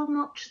so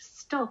much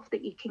stuff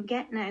that you can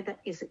get now that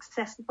is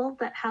accessible,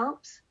 that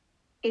helps.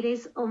 It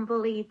is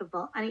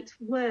unbelievable, and it's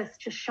worth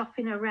just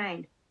shopping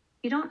around.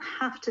 You don't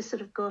have to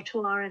sort of go to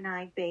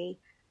RNIB.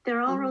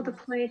 There are other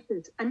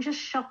places, and just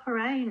shop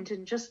around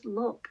and just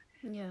look.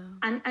 Yeah.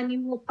 And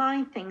you will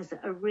find things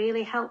that are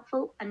really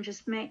helpful and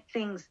just make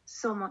things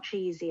so much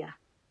easier.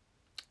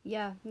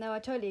 Yeah, no, I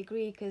totally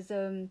agree because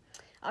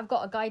I've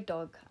got a guide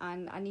dog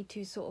and I need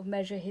to sort of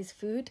measure his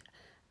food,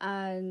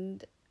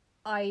 and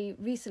I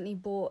recently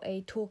bought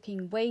a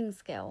talking weighing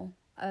scale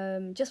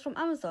just from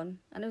Amazon,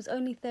 and it was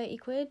only 30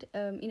 quid.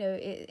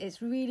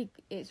 It's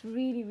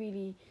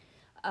really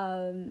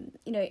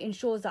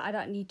ensures that I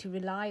don't need to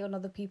rely on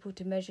other people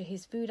to measure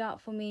his food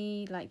out for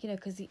me,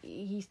 because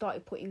he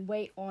started putting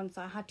weight on,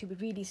 so I had to be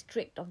really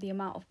strict of the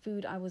amount of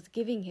food I was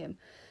giving him.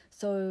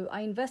 So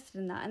I invested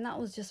in that, and that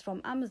was just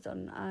from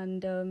Amazon.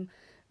 And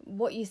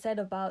what you said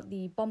about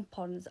the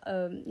bump-ons,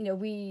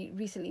 we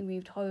recently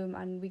moved home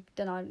and we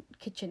done our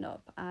kitchen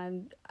up,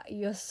 and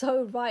you're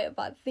so right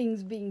about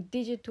things being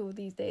digital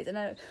these days.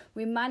 And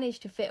we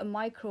managed to fit a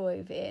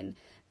microwave in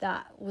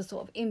that was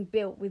sort of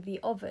inbuilt with the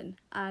oven,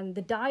 and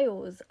the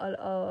dials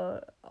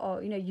are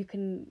you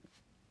can,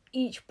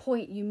 each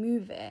point you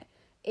move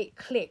it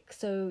clicks.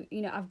 So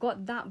I've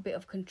got that bit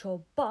of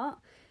control, but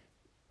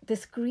the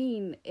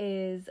screen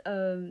is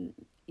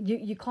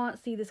you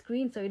can't see the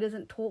screen, so it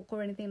doesn't talk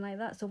or anything like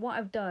that. So what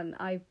I've done,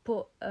 I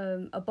put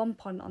a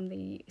bump on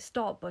the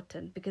start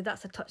button, because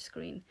that's a touch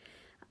screen,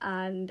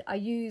 and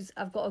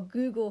I've got a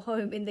Google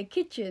Home in the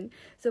kitchen,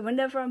 so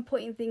whenever I'm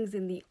putting things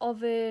in the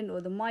oven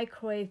or the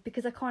microwave,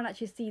 because I can't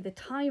actually see the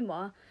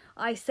timer,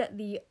 I set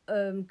the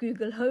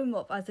Google Home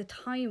up as a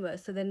timer,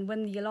 so then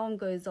when the alarm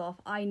goes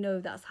off, I know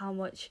that's how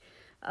much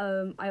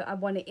I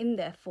want it in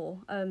there for.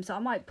 So I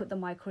might put the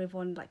microwave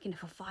on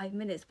for 5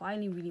 minutes, but I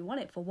only really want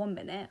it for 1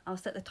 minute. I'll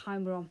set the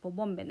timer on for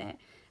 1 minute,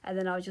 and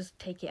then I'll just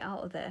take it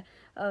out of there.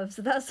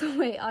 So that's the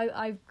way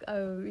I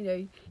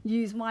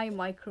use my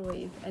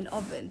microwave and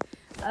oven.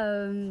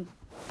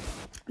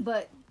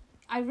 But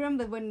I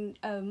remember when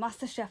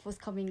MasterChef was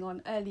coming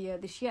on earlier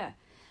this year,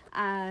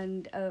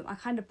 and I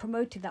kind of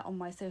promoted that on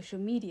my social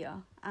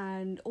media,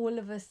 and all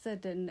of a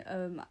sudden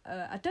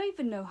I don't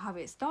even know how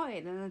it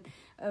started,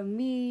 and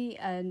me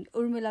and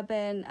Urmila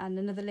Ben and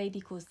another lady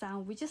called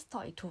Sam, we just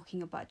started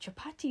talking about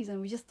chapatis,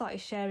 and we just started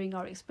sharing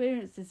our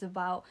experiences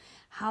about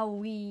how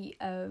we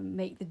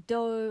make the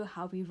dough,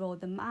 how we roll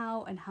them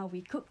out, and how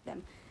we cook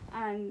them.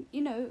 And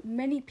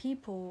many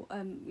people,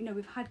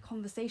 we've had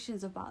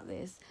conversations about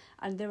this,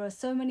 and there are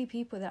so many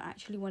people that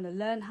actually want to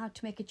learn how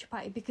to make a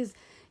chapati, because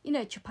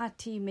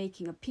chapati,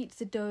 making a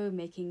pizza dough,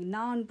 making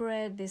naan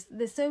bread,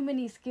 there's so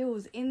many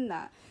skills in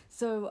that.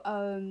 So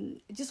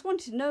just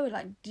wanted to know,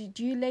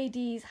 do you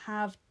ladies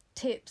have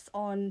tips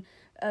on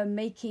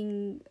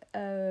making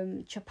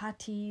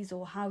chapatis,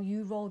 or how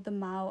you roll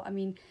them out? I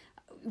mean,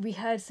 we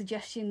heard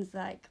suggestions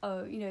like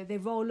they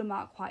roll them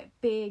out quite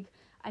big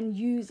and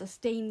use a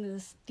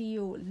stainless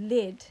steel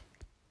lid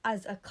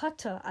as a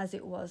cutter, as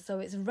it was, so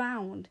it's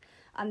round,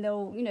 and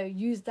they'll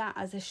use that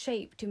as a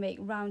shape to make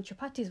round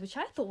chapatis, which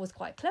I thought was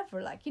quite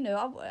clever.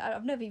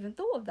 I've never even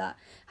thought of that.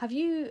 Have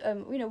you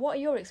what are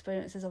your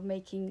experiences of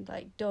making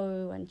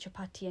dough and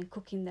chapati and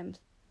cooking them?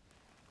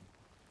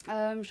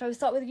 Shall we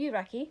start with you,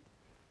 Raki?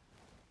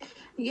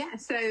 Yeah,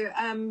 so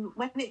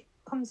when it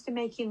comes to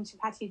making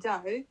chapati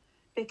dough,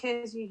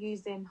 because you're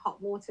using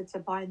hot water to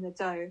bind the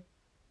dough,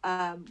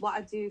 what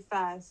I do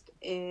first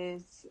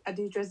is I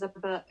do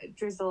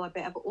drizzle a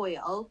bit of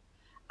oil,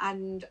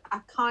 and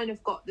I kind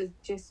of got the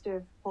gist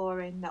of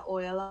pouring the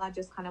oil. I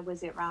just kind of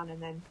whiz it around and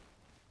then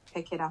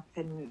pick it up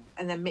and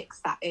then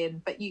mix that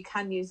in. But you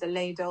can use a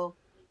ladle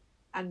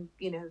and,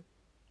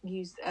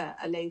 use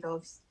a ladle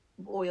of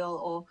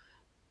oil, or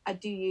I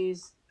don't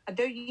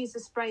use the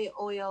spray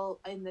oil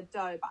in the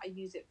dough, but I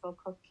use it for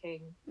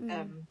cooking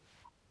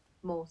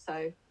more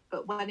so.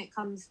 But when it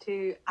comes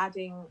to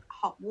adding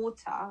hot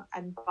water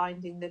and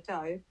binding the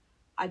dough,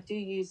 I do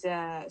use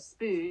a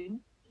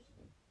spoon,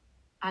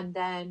 and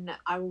then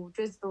I will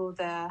drizzle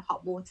the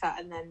hot water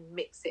and then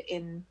mix it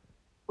in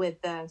with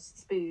the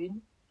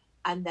spoon,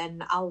 and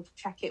then I'll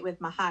check it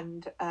with my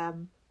hand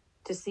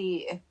to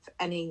see if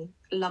any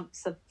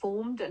lumps have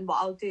formed. And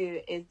what I'll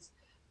do is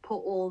put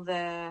all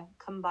the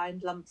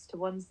combined lumps to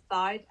one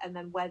side, and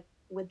then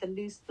with the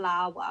loose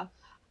flour,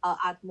 I'll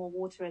add more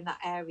water in that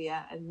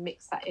area and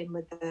mix that in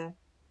with the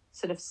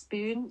sort of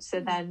spoon.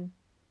 So then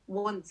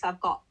once I've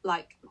got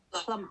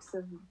clumps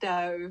of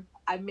dough,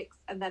 I mix,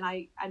 and then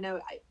I know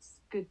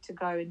it's good to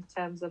go in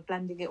terms of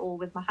blending it all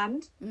with my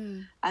hand.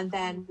 And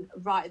then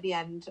right at the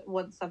end,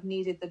 once I've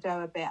kneaded the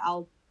dough a bit,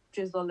 I'll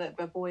drizzle a little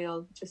bit of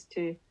oil just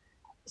to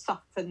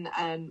soften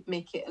and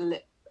make it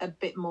a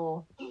bit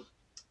more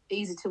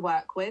easy to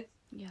work with.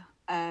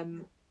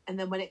 And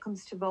then when it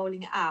comes to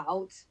rolling it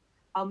out,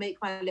 I'll make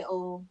my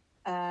little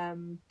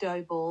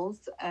dough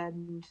balls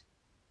and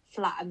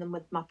flatten them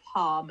with my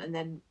palm, and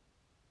then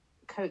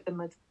coat them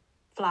with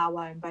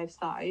flour on both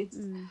sides.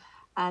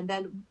 And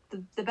then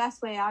the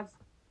best way I've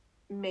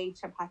made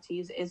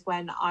chapatis is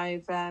when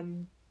I've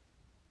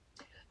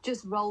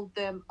just rolled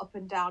them up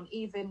and down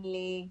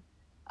evenly,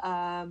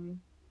 and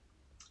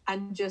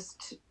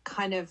just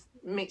kind of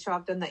make sure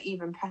I've done the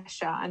even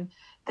pressure, and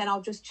then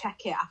I'll just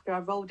check it after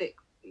I've rolled it.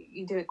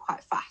 You do it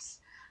quite fast.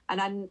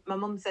 And my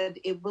mum said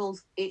it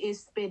is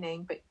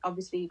spinning, but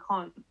obviously you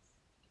can't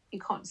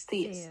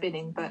see it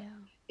spinning, but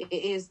it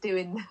is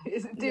doing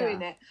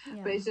it.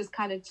 But it's just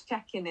kind of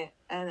checking it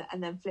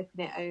and then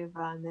flipping it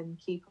over, and then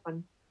keep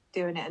on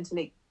doing it until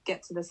it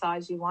gets to the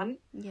size you want.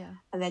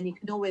 And then you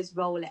can always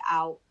roll it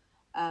out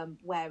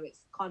where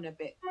it's kind of a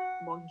bit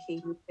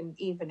wonky. You can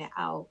even it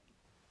out.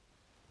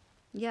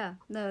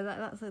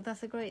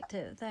 That's a great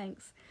tip.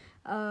 Thanks.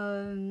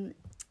 And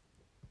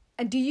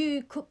do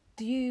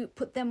you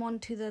put them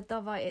onto the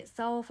tawa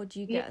itself, or do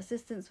you get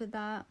assistance with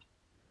that?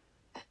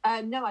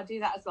 No, I do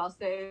that as well.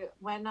 So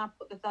when I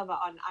put the tawa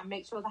on, I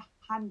make sure the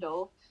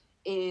handle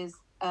is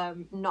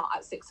not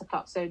at 6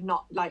 o'clock, so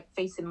not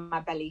facing my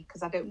belly,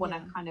 because I don't want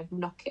to kind of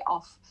knock it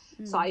off.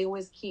 So I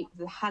always keep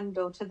the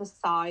handle to the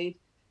side,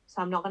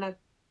 so I'm not going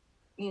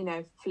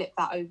to flip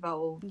that over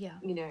or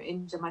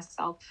injure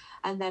myself.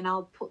 And then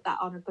I'll put that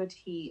on a good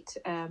heat.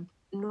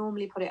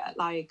 Normally put it at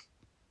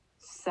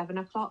 7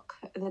 o'clock,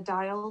 the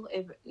dial,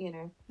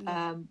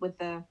 with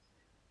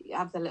you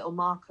have the little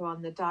marker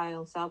on the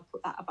dial, so I'll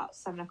put that about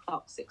 7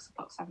 o'clock, 6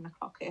 o'clock, 7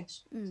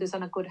 o'clock-ish. So it's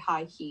on a good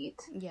high heat.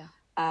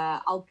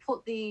 I'll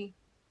put the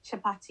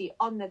chapati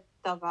on the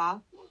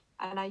tawa,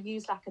 and I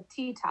use a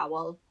tea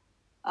towel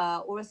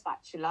or a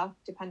spatula,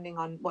 depending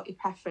on what your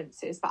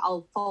preference is. But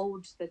I'll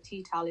fold the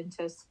tea towel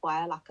into a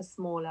square, like a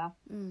smaller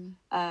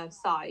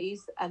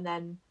size. And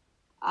then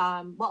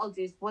what I'll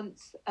do is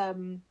once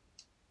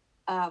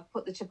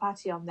put the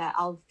chapati on there,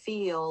 I'll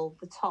feel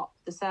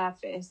the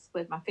surface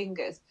with my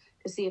fingers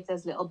to see if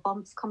there's little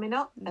bumps coming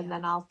up, and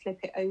then I'll flip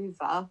it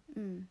over.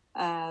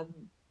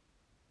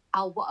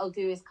 What I'll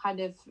do is kind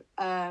of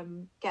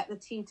get the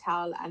tea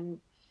towel and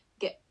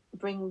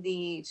bring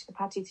the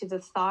chapati to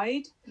the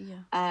side,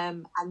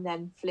 and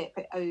then flip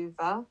it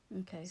over.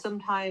 Okay.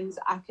 Sometimes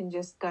I can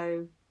just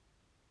go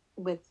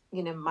with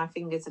my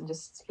fingers and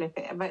just flip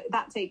it, but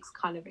that takes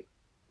kind of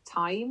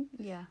time.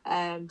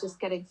 Just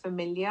getting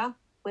familiar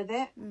with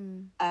it,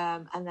 and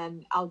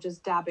then I'll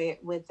just dab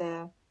it with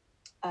the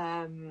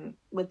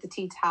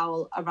tea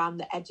towel around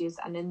the edges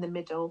and in the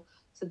middle.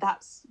 So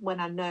that's when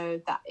I know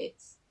that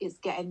it's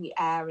getting the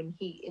air and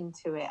heat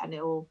into it, and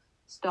it will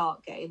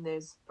start getting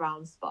those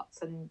brown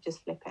spots, and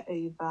just flip it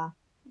over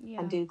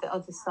and do the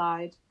other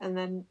side, and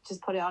then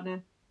just put it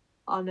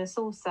on a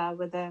saucer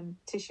with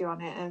tissue on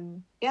it,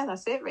 and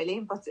that's it really.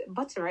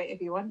 Butter it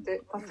if you want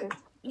it buttered.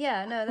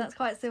 Yeah, no, that's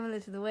quite similar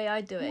to the way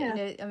I do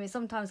it. I mean,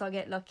 sometimes I'll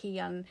get lucky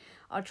and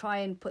I'll try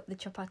and put the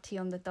chapati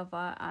on the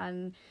tawa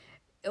and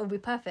it'll be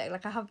perfect.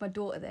 Like, I have my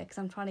daughter there because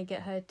I'm trying to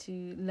get her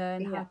to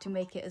learn how to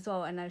make it as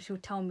well, and she'll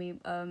tell me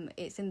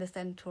it's in the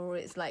center, or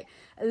it's like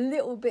a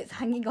little bits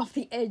hanging off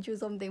the edge or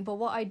something. But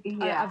what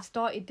I've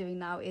started doing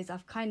now is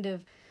I've kind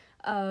of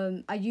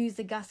I use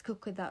the gas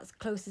cooker that's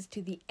closest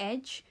to the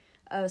edge.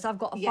 So I've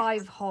got a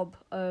 5 hob.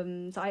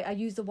 So I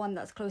use the one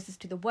that's closest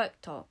to the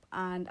worktop,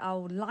 and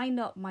I'll line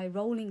up my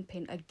rolling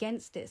pin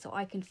against it so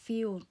I can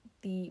feel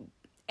the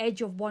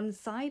edge of one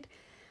side,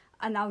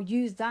 and I'll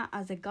use that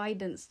as a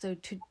guidance to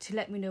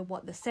let me know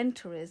what the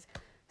center is.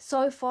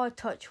 So far,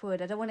 touch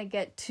wood, I don't want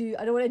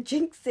to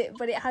jinx it,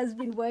 but it has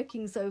been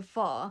working so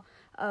far.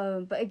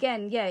 But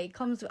again, it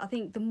comes, I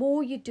think the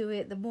more you do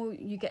it, the more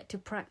you get to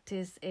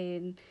practice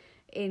in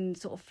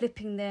sort of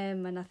flipping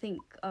them. And I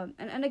think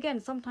and again,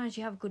 sometimes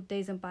you have good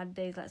days and bad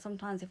days. Like,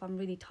 sometimes if I'm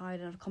really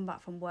tired and I've come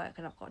back from work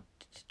and I've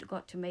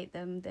got to make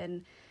them,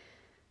 then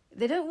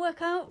they don't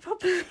work out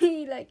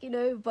properly,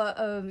 but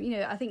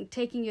I think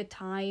taking your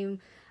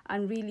time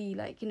and really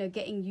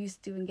getting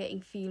used to and getting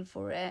feel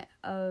for it,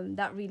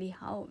 that really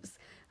helps.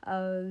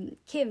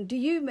 Kim, do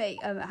you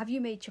make have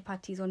you made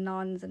chapatis or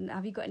naans, and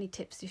have you got any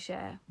tips to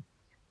share?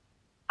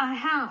 I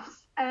have.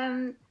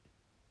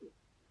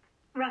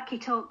 Raki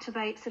talked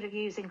about sort of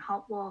using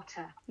hot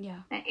water. Yeah.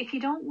 Now, if you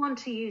don't want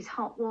to use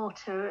hot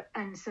water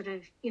and sort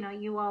of,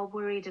 you are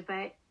worried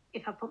about,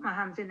 if I put my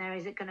hands in there,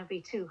 is it going to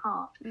be too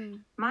hot?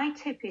 My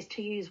tip is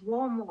to use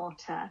warm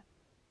water.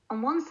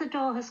 And once the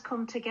dough has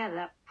come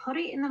together, put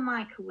it in the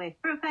microwave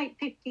for about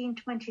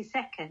 15-20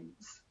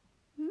 seconds.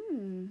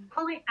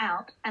 Pull it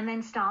out and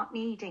then start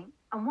kneading.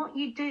 And what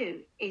you do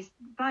is,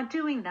 by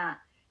doing that,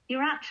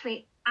 you're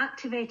actually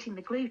activating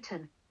the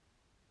gluten.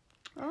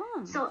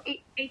 Oh. So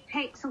it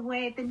takes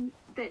away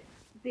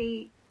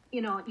the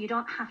you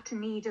don't have to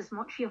knead as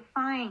much. You'll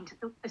find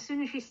as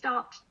soon as you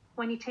start,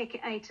 when you take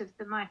it out of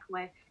the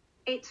microwave,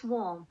 it's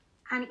warm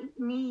and it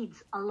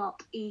kneads a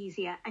lot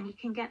easier, and you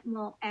can get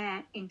more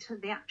air into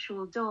the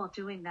actual dough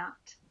doing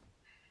that.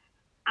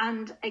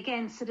 And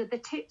again, sort of the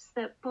tips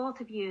that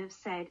both of you have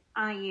said,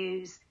 I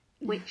use,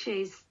 which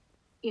is,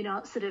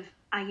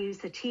 I use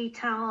the tea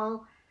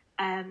towel.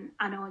 I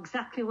know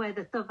exactly where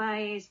the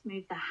tawa is,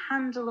 move the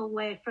handle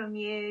away from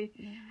you.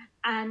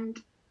 And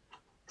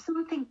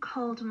something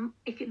called,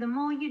 the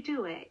more you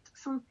do it,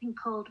 something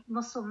called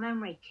muscle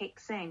memory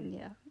kicks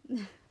in.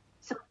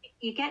 So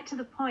you get to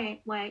the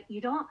point where you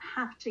don't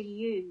have to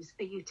use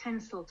a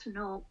utensil to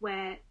know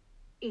where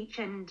each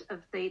end of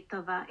the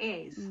tawa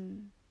is.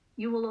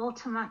 You will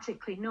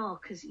automatically know,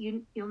 because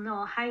you'll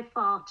know how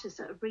far to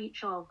sort of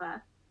reach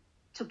over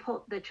to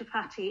put the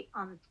chapati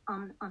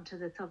onto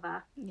the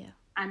tawa.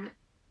 And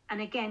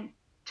again,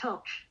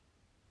 touch,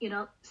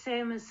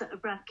 same as sort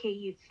of Raki,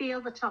 you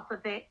feel the top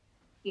of it,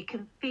 you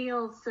can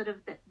feel sort of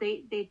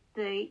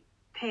the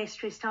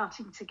pastry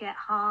starting to get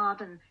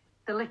hard and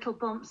the little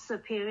bumps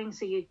appearing,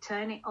 so you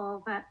turn it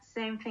over,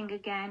 same thing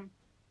again.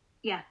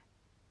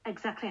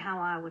 Exactly how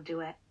I would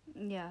do it.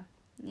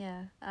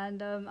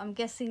 And I'm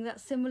guessing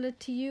that's similar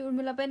to you,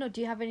 Urmila Ben, or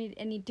do you have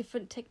any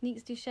different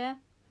techniques to share?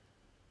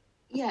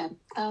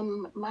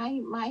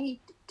 My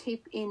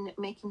tip in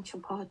making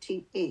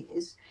chapati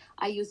is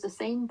I use the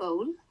same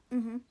bowl,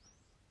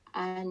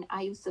 and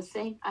I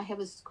have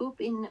a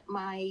scoop in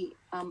my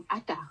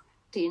atta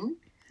tin.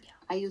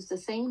 I use the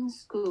same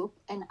scoop,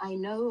 and I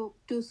know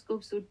 2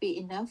 scoops would be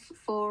enough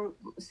for,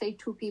 say,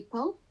 2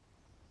 people,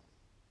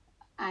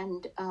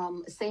 and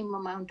same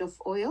amount of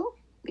oil,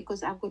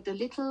 because I've got a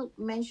little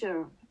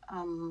measure,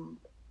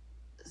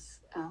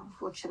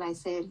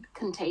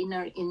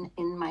 container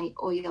in my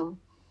oil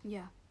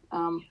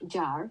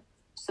jar.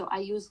 So I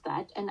use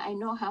that, and I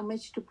know how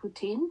much to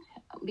put in,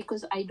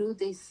 because I do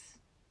this.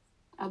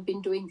 I've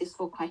been doing this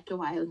for quite a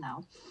while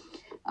now.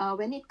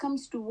 When it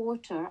comes to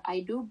water,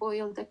 I do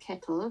boil the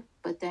kettle,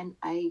 but then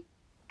I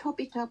top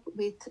it up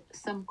with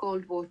some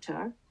cold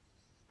water,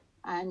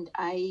 and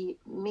I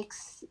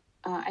mix.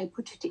 I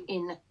put it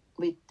in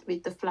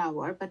with the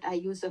flour, but I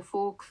use a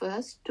fork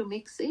first to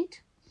mix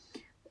it.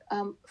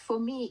 For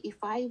me, if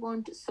I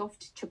want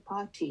soft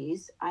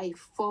chapatis, I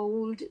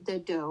fold the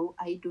dough.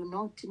 I do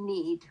not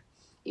knead.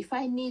 If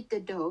I knead the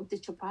dough, the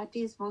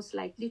chapati is most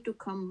likely to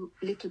come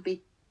a little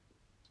bit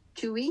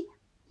chewy.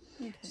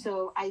 Okay.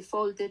 So I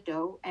fold the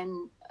dough,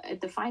 and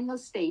at the final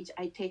stage,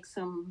 I take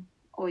some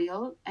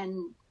oil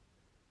and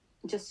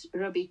just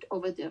rub it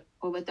over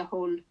the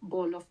whole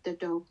bowl of the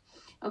dough.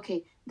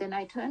 Okay, then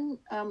I turn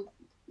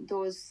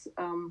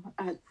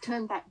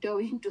turn that dough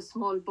into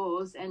small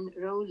balls and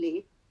roll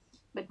it.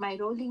 But my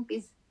rolling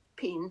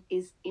pin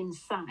is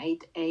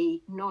inside a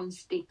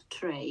non-stick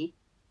tray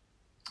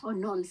or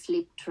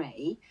non-slip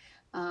tray.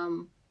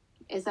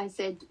 As I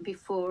said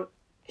before,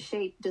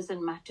 shape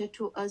doesn't matter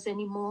to us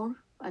anymore,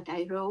 but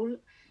I roll.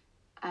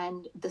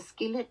 And the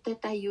skillet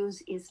that I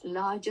use is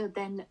larger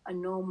than a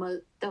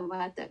normal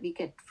tawa that we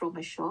get from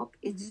a shop.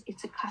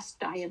 It's a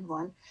cast iron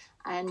one.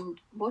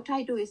 And what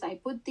I do is I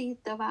put the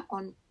tawa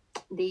on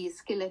the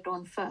skillet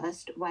on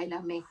first while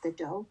I make the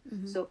dough.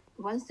 So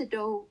once the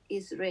dough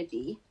is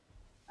ready,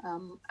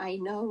 I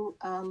know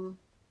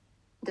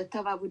the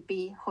tawa would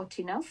be hot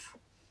enough,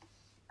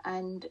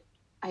 and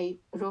I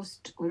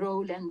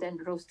roll and then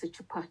roast the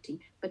chapati.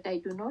 But I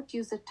do not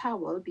use a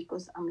towel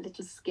because I'm a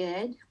little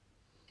scared.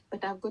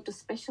 But I've got a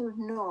special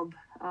knob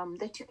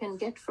that you can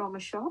get from a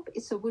shop.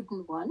 It's a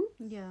wooden one.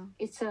 Yeah.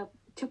 It's a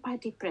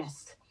chapati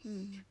press,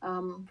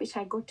 which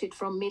I got it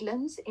from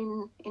Millens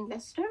in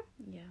Leicester.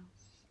 Yeah.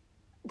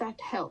 That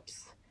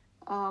helps.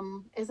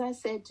 As I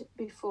said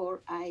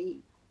before,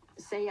 I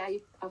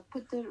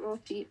put the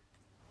roti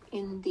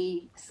in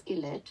the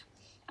skillet.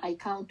 I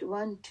count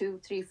 1, 2,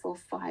 3, 4,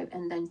 5,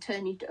 and then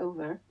turn it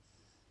over.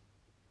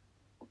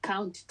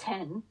 Count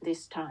 10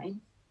 this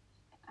time,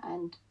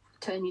 and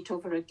turn it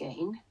over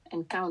again,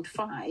 and count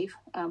 5.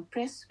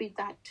 Press with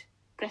that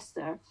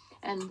presser,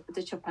 and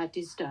the chapati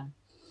is done.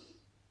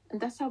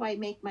 And that's how I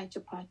make my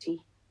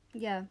chapati.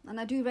 Yeah, and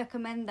I do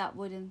recommend that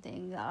wooden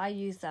thing. I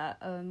use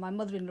that. My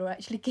mother-in-law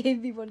actually gave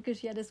me one because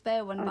she had a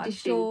spare one. But I'm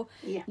sure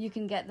you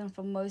can get them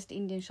from most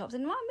Indian shops,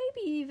 and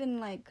maybe even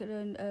like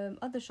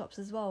other shops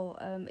as well.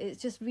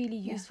 It's just really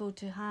useful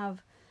to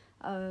have,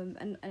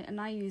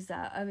 and I use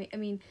that. I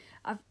mean,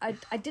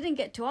 I didn't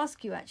get to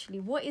ask you actually.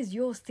 What is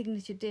your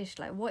signature dish?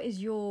 Like, what is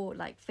your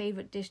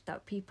favorite dish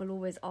that people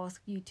always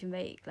ask you to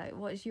make? Like,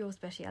 what is your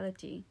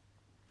speciality?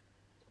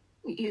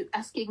 You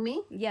asking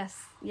me?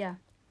 Yes. Yeah.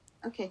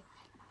 Okay.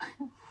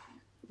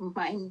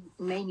 Mine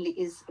mainly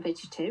is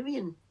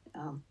vegetarian.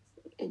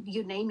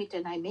 You name it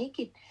and I make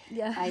it.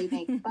 Yeah. I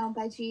make pav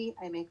bhaji,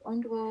 I make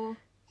ondwo,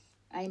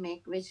 I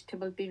make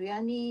vegetable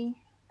biryani,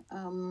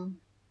 I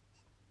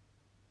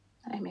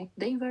make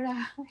dahi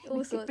vada,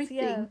 all sorts.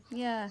 Everything.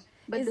 Yeah.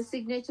 But the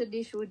signature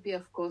dish would be,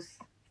 of course,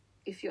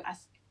 if you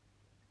ask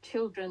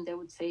children, they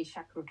would say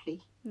shak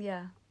rotli.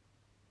 Yeah.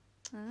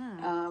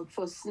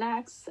 For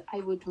snacks, I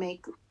would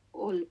make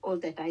all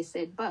that I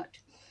said, but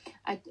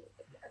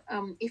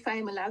if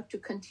I'm allowed to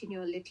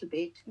continue a little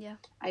bit,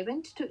 I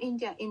went to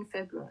India in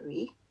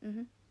February,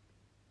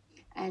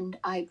 and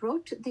I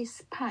brought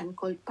this pan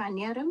called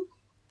paniyaram.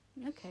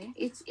 Okay.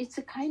 It's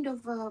a kind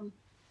of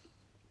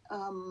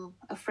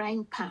a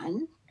frying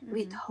pan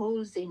with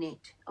holes in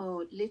it,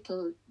 or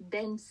little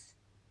dents,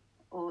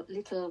 or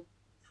little,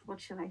 what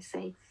shall I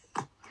say,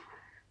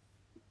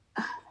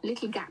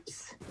 little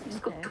gaps. It's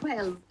got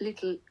 12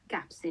 little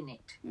gaps in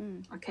it.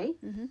 Okay.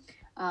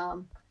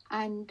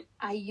 And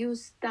I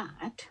use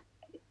that.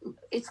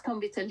 It's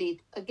come with a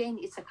lid. Again,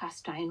 it's a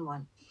cast iron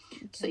one.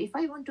 Okay. So if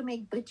I want to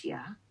make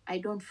bhajia, I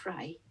don't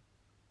fry.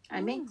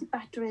 I make the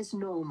batter as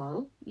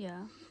normal.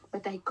 Yeah.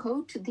 But I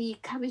coat the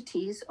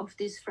cavities of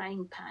this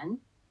frying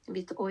pan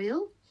with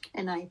oil,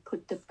 and I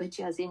put the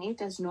bhajiyas in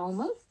it as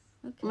normal.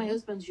 Okay. My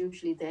husband's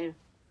usually there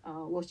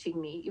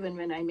watching me. Even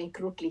when I make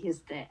rotli,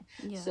 he's there.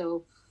 Yeah.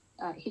 So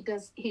he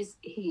does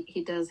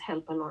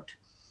help a lot.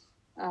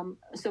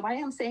 So what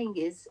I'm saying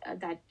is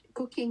that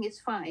cooking is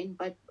fine,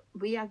 but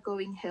we are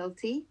going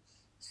healthy.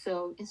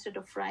 So instead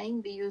of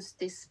frying, we use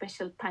this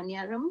special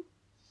paniyaram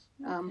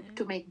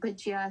to make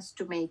bhajiyas,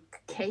 to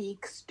make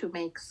cakes, to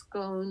make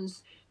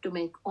scones, to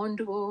make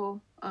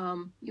ondwo.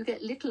 You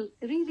get little,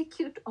 really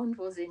cute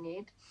ondwos in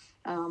it.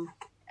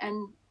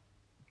 And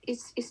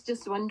it's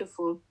just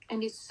wonderful.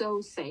 And it's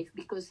so safe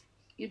because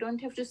you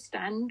don't have to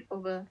stand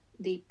over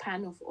the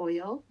pan of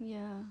oil.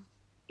 Yeah.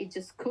 It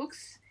just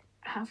cooks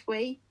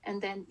halfway, and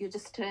then you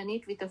just turn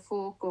it with a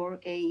fork or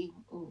a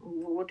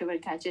whatever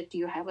gadget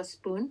you have, a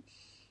spoon,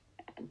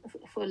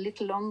 for a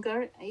little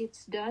longer.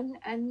 It's done,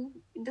 and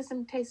it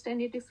doesn't taste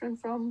any different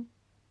from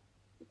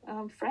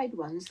fried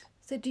ones.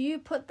 So do you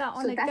put that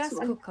on a gas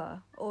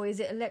cooker, or is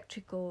it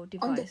electrical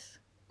device?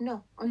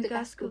 On the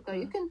gas cooker.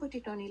 You can put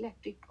it on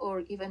electric, or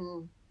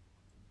even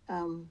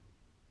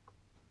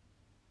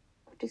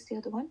what is the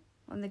other one?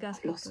 On the gas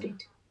cooker. Lost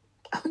it.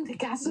 On the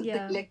gas with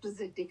the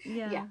electricity.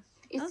 Yeah.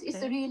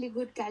 It's a really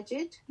good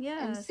gadget.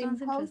 Yeah, and sounds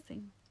simple.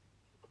 interesting.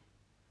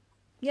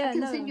 Yeah, I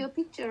can send you a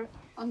picture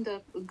on the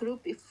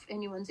group if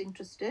anyone's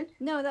interested.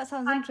 No, that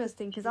sounds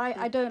interesting because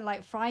I don't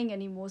like frying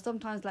anymore.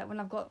 Sometimes, like when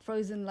I've got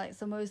frozen like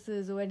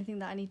samosas or anything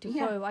that I need to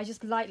throw, I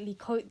just lightly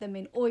coat them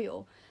in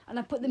oil and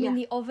I put them in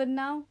the oven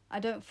now. I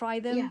don't fry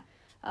them.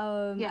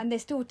 And they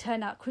still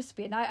turn out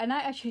crispy. And I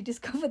actually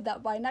discovered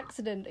that by an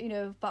accident,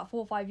 about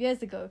 4 or 5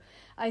 years ago.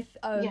 I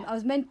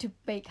was meant to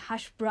make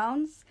hash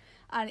browns,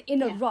 and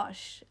in a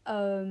rush,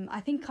 I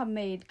think I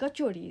made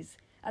kachoris.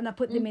 And I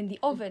put them in the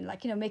oven,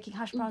 like, making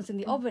hash browns in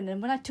the oven.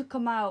 And when I took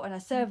them out and I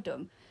served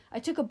them, I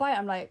took a bite.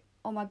 I'm like,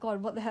 oh my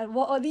God, what the hell?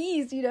 What are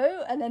these,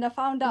 And then I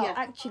found out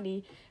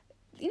actually,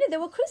 they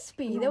were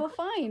crispy. They were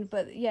fine.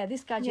 But yeah,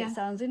 this gadget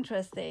sounds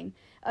interesting.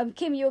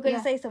 Kim, you were going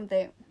to say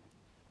something.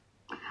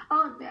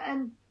 Oh,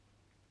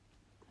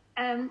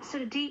 and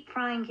sort of deep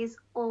frying is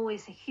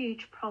always a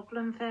huge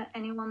problem for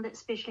anyone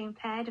that's visually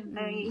impaired and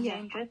very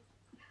dangerous.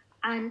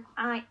 And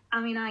I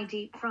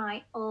deep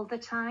fry all the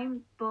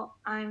time, but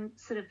I'm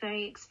sort of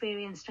very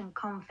experienced and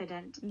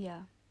confident. Yeah.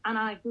 And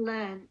I've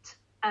learnt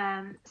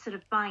sort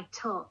of by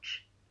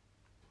touch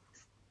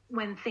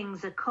when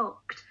things are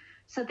cooked.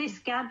 So this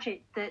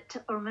gadget that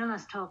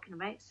Urmila's talking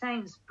about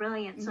sounds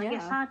brilliant. So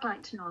yes, I'd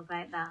like to know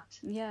about that.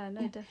 Yeah,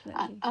 no,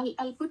 definitely.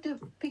 I'll put a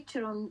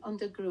picture on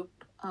the group.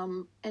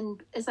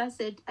 And as I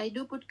said, I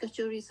do put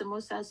kachori,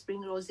 samosa,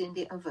 spring rolls in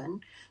the oven,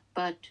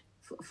 but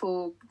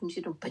for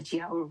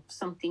bhajia or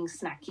something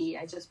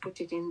snacky, I just put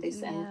it in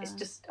this, and it's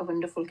just a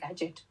wonderful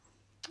gadget.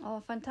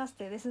 Oh,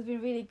 fantastic. This has been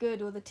really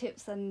good, all the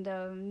tips and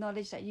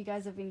knowledge that you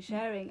guys have been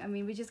sharing. I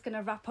mean, we're just going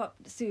to wrap up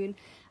soon,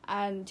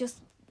 and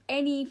just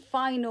any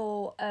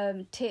final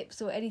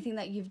tips or anything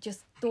that you've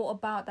just thought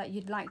about that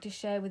you'd like to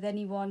share with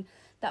anyone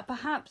that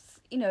perhaps,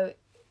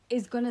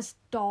 is going to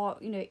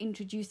start,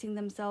 introducing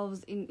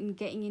themselves in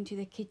getting into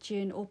the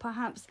kitchen, or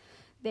perhaps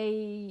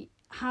they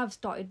have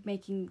started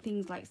making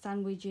things like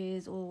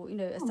sandwiches or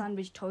a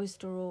sandwich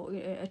toaster or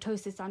a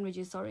toasted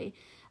sandwiches,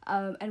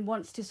 and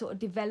wants to sort of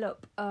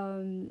develop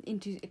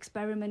into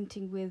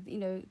experimenting with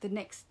the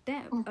next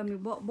step. I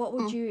mean, what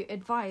would you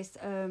advise?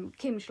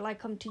 Kim, shall I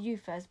come to you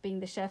first, being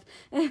the chef?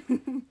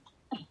 The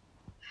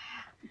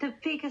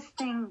biggest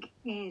thing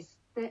is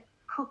that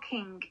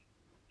cooking,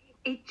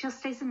 it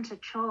just isn't a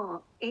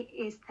chore. It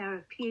is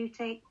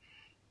therapeutic.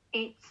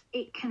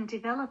 It can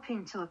develop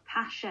into a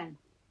passion,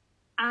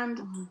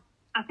 and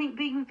I think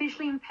being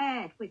visually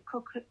impaired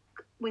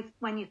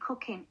when you're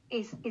cooking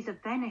is a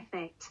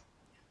benefit,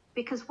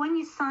 because when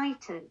you're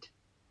sighted,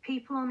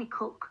 people only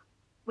cook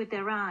with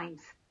their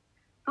eyes,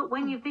 but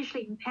when you're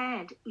visually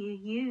impaired, you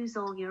use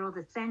all your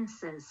other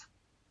senses.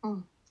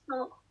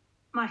 So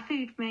my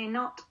food may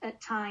not at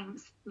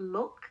times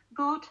look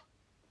good,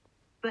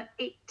 but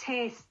it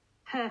tastes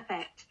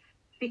perfect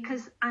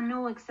because I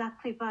know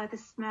exactly by the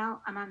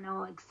smell, and I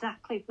know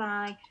exactly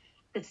by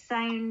the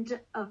sound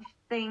of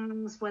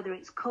things, whether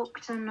it's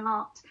cooked or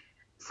not.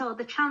 So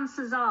the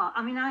chances are,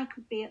 I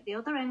could be at the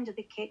other end of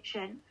the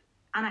kitchen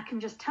and I can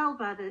just tell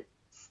by the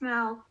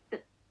smell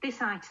that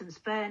this item's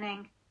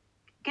burning,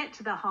 get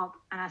to the hob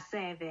and I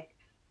save it.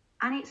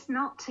 And it's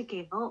not to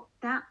give up.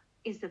 That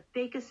is the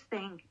biggest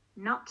thing,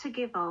 not to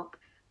give up.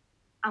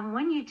 And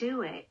when you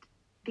do it,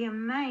 the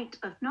amount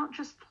of not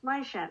just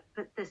pleasure,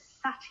 but the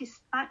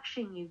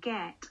satisfaction you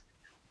get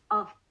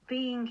of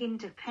being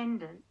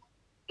independent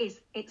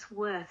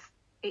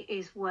it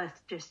is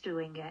worth just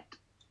doing it.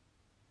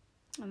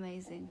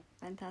 Amazing.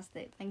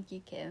 Fantastic. Thank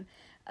you, Kim.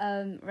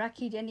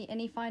 Raki,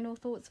 any final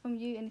thoughts from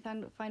you? Any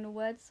final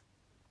words?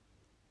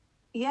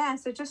 Yeah,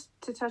 so just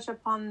to touch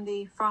upon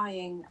the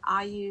frying,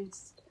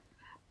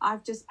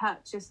 I've just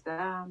purchased,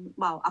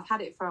 I've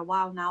had it for a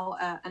while now,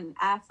 an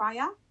air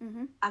fryer,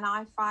 and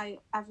I fry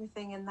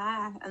everything in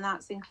there, and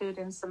that's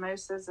including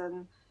samosas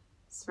and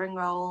spring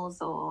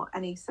rolls or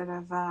any sort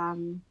of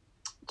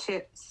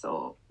chips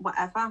or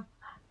whatever.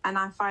 And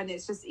I find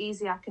it's just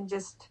easy. I can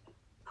just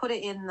put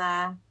it in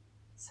there,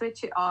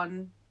 switch it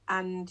on,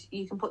 and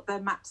you can put the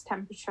max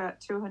temperature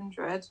at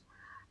 200,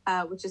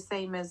 which is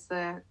same as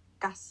the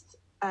gas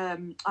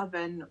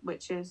oven,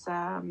 which is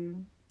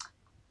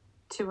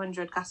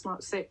 200 gas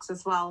mark 6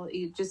 as well.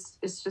 It's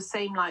just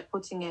same like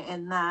putting it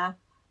in there,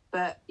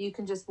 but you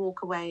can just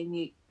walk away and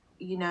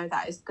you know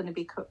that it's going to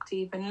be cooked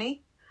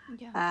evenly.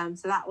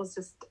 So that was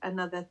just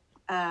another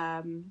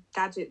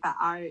gadget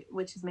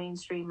which is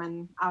mainstream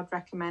and I would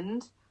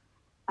recommend.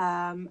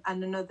 And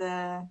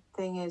another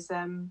thing is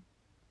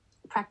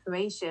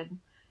preparation.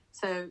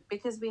 So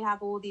because we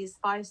have all these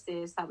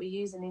spices that we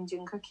use in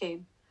Indian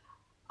cooking,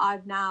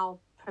 I've now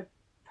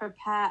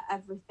prepare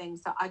everything.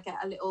 So I get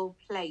a little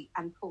plate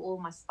and put all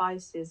my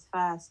spices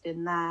first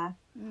in there.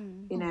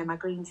 My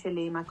green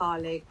chili, my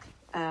garlic,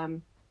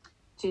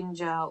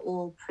 ginger,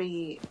 all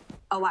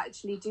I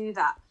actually do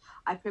that.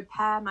 I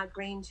prepare my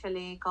green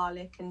chili,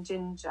 garlic and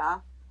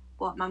ginger.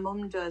 What my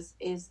mum does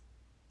is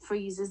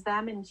freezes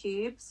them in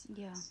cubes,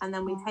 and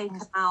then we take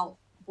them out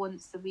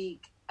once a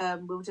week.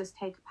 We'll just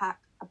take a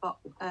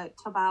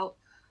tub out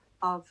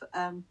of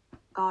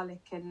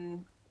garlic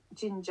and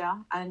ginger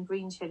and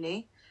green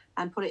chili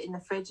and put it in the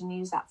fridge and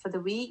use that for the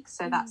week.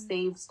 So that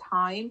saves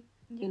time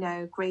you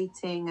know,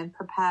 grating and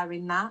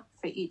preparing that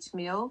for each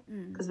meal,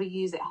 because we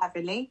use it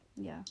heavily.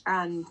 Yeah.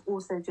 And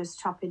also just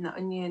chopping the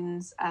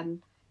onions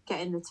and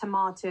getting the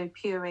tomato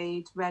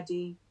pureed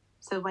ready.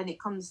 So when it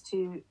comes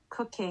to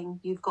cooking,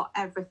 you've got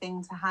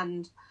everything to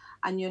hand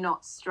and you're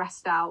not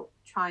stressed out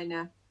trying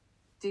to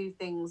do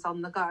things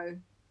on the go.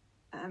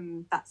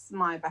 That's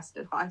my best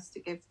advice to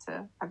give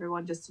to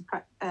everyone, just to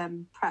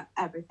prep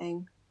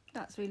everything.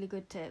 That's a really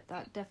good tip.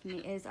 That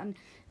definitely is.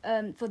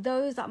 And for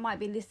those that might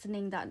be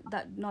listening that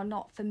are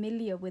not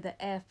familiar with an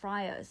air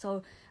fryer,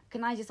 so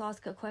can I just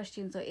ask a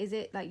question? So is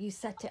it like you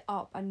set it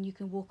up and you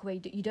can walk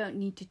away? You don't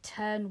need to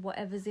turn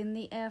whatever's in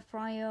the air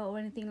fryer or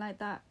anything like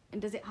that?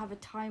 And does it have a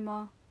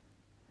timer?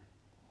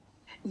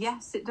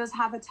 Yes, it does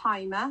have a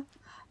timer.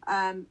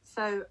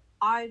 So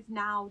I've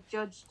now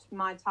judged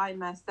my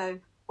timer. So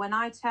when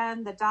I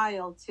turn the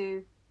dial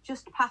to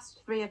just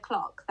past 3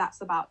 o'clock, that's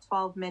about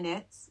 12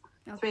 minutes.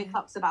 Okay. 3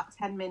 o'clock's about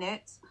 10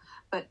 minutes.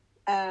 But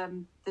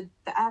the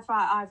air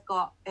fryer I've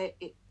got,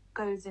 it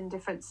goes in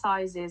different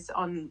sizes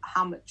on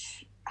how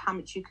much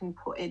you can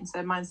put in.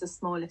 So mine's the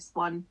smallest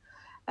one.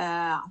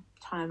 I'm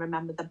trying to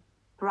remember the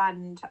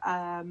brand.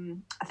 I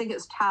think it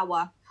was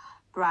Tower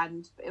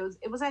brand.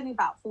 It was only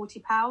about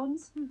 £40.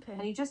 Okay.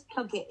 And you just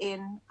plug it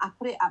in. I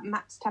put it at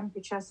max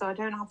temperature, so I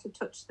don't have to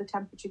touch the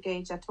temperature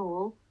gauge at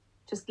all.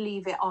 Just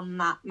leave it on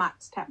that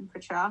max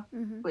temperature,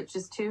 which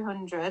is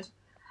 200.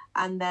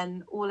 And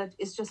then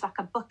it's just like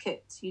a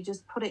bucket. You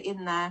just put it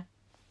in there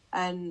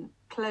and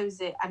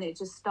close it, and it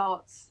just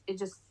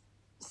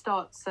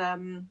starts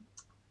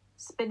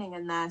spinning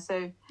in there.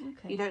 So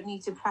you don't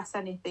need to press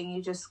anything.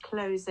 You just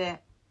close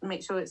it,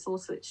 make sure it's all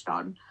switched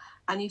on,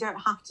 and you don't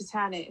have to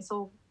turn it. It's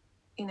all,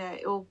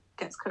 it all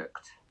gets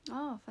cooked.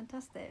 Oh,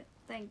 fantastic.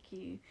 Thank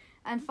you.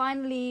 And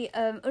finally,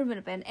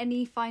 Urmina Ben,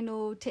 any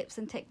final tips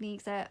and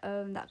techniques that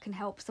can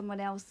help someone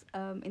else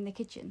in the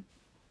kitchen?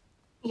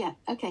 Yeah,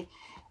 okay.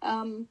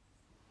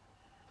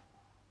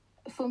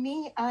 For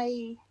me,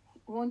 I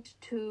want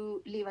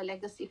to leave a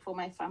legacy for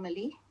my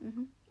family,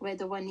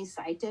 whether one is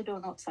sighted or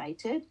not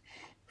sighted.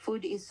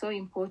 Food is so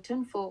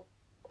important for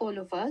all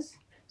of us.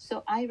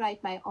 So I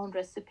write my own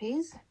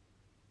recipes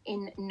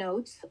in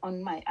notes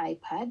on my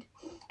iPad,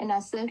 and I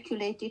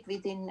circulate it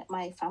within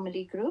my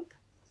family group.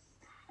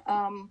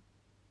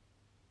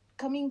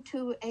 Coming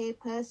to a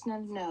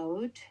personal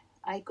note,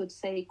 I could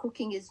say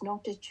cooking is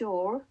not a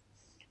chore,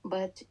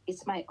 but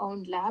it's my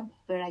own lab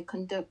where I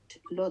conduct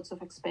lots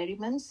of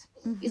experiments.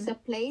 It's a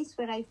place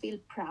where I feel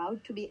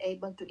proud to be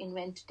able to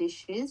invent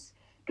dishes,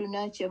 to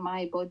nurture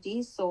my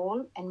body,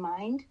 soul, and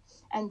mind,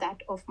 and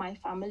that of my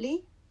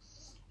family.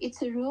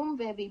 It's a room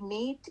where we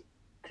meet,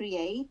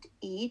 create,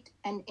 eat,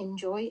 and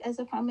enjoy as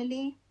a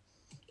family.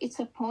 It's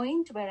a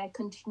point where I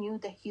continue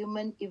the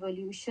human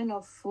evolution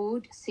of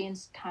food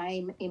since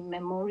time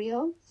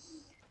immemorial.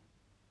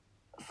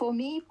 For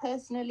me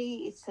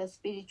personally, it's a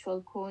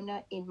spiritual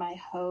corner in my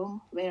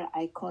home where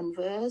I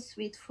converse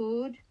with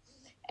food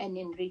and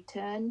in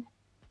return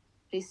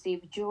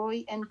receive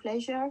joy and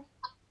pleasure,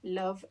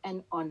 love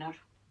and honor.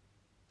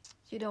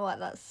 You know what?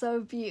 That's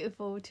so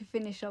beautiful to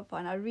finish up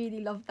on. I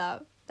really love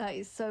that. That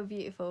is so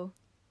beautiful.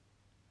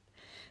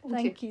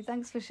 Thank you.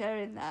 Thanks for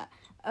sharing that.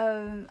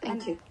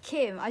 Thank you.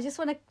 Kim, I just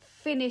want to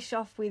finish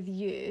off with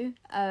you.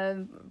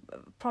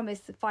 Promise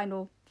the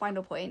final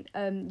point.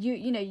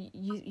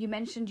 You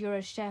mentioned you're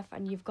a chef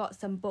and you've got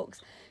some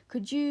books.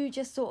 Could you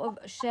just sort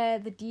of share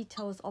the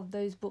details of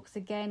those books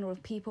again, or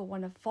if people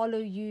want to follow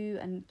you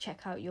and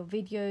check out your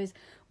videos,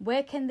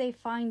 where can they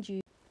find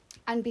you?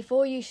 And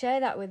before you share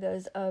that with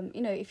us,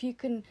 if you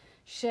can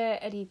share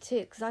any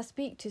tips, because I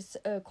speak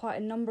to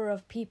quite a number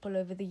of people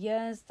over the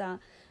years that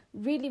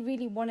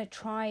really want to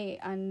try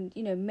and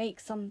make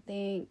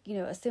something,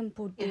 a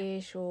simple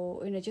dish,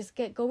 or just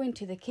go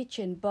into the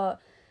kitchen,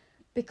 but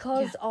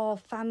because of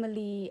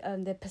family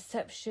and their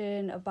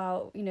perception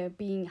about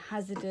being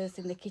hazardous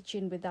in the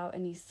kitchen without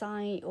any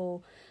sight,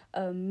 or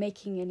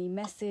making any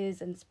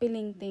messes and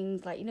spilling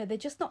things, they're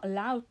just not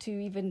allowed to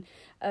even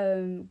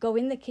go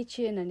in the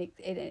kitchen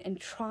and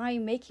try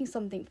making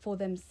something for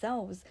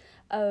themselves.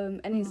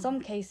 And in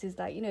some cases,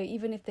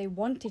 even if they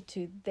wanted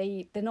to,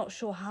 they're not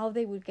sure how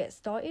they would get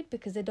started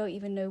because they don't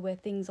even know where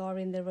things are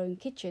in their own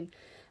kitchen.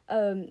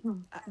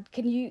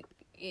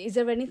 Is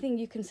there anything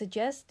you can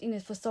suggest,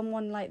 for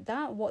someone like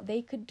that, what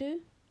they could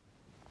do?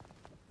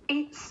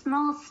 It's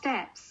small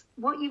steps.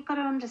 What you've got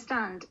to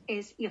understand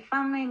is your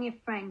family and your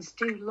friends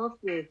do love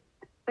you,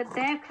 but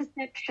their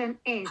perception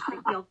is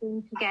that you're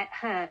going to get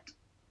hurt.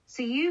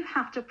 So you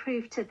have to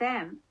prove to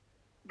them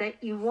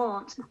that you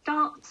won't.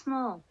 Start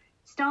small.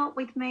 Start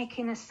with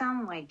making a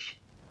sandwich.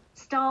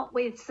 Start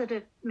with sort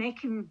of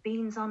making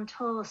beans on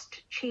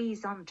toast,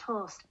 cheese on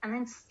toast, and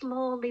then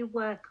slowly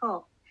work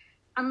up.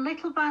 And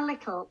little by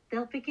little,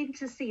 they'll begin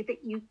to see that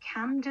you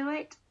can do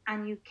it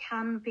and you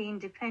can be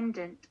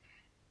independent.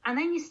 And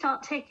then you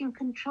start taking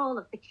control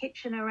of the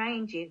kitchen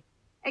around you,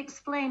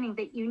 explaining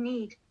that you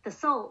need the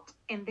salt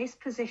in this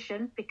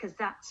position because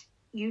that's,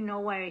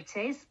 where it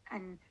is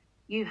and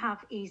you have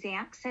easy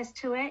access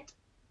to it.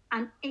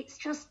 And it's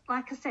just,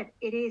 like I said,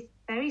 it is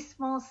very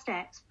small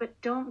steps, but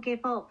don't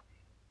give up,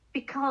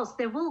 because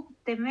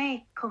there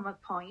may come a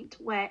point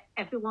where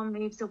everyone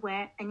moves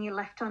away and you're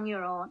left on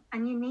your own,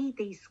 and you need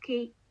these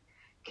key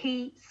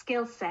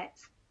skill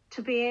sets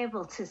to be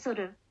able to sort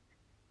of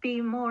be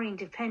more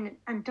independent,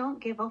 and don't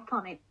give up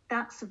on it.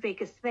 That's the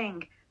biggest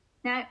thing.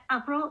 Now,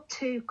 I wrote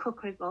 2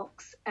 cookery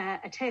books,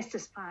 A Taste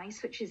of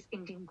Spice, which is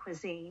Indian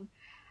cuisine,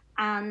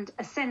 and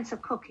A Sense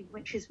of Cooking,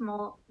 which is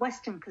more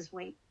Western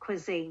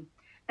cuisine.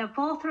 Now,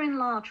 both are in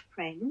large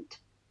print,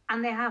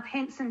 and they have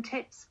hints and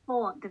tips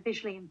for the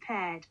visually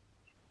impaired.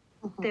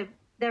 Mm-hmm.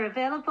 They're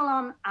available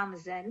on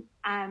Amazon,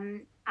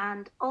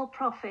 and all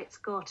profits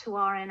go to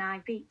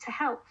RNIB to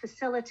help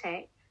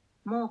facilitate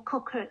more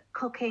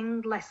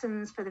cooking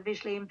lessons for the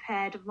visually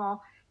impaired,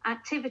 more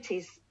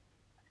activities.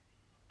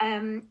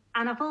 And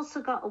I've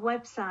also got a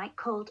website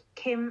called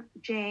Kim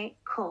J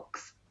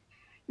Cooks.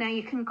 Now,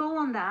 you can go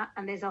on that,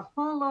 and there's a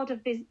whole load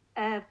of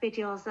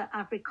videos that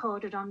I've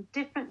recorded on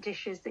different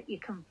dishes that you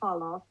can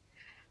follow.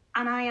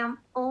 And I am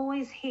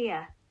always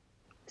here.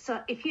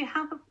 So if you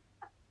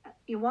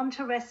you want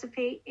a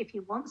recipe, if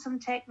you want some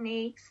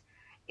techniques,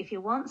 if you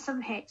want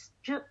some hits,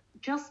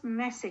 just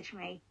message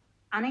me.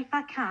 And if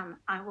I can,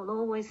 I will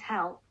always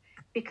help,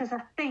 because I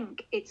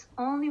think it's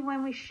only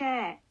when we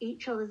share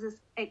each other's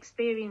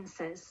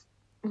experiences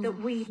that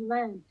we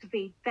learn to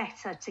be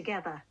better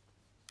together.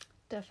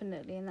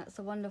 Definitely, and that's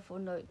a wonderful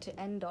note to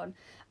end on.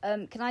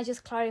 Can I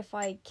just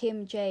clarify,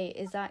 Kim J,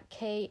 is that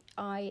Kim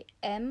and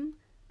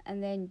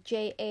then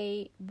Jay?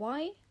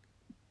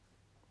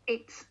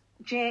 It's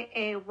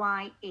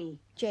Jaye.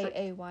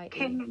 Jaye.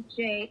 Kim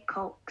J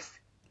Cooks.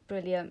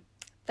 Brilliant.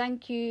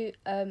 Thank you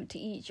to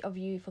each of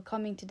you for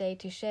coming today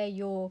to share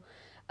your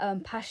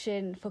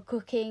passion for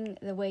cooking,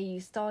 the way you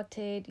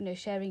started,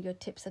 sharing your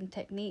tips and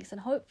techniques,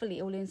 and hopefully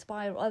it will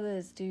inspire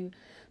others to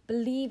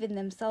believe in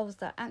themselves,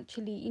 that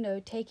actually,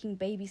 taking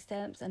baby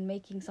steps and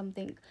making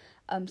something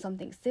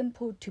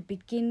simple to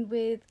begin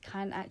with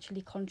can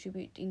actually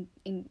contribute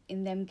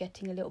in them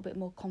getting a little bit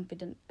more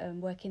confident,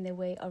 working their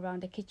way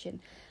around a kitchen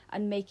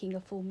and making a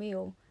full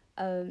meal.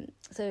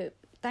 So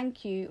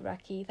thank you,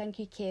 Raki. Thank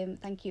you, Kim.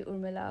 Thank you,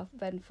 Urmila,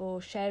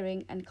 for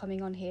sharing and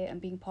coming on here and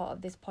being part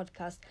of this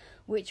podcast,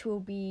 which will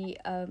be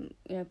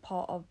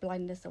part of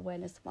Blindness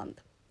Awareness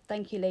Month.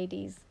 Thank you,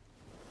 ladies.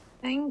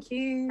 Thank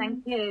you.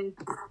 Thank you.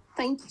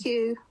 Thank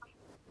you.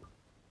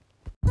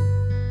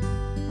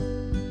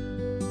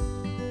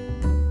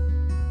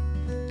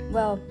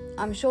 Well,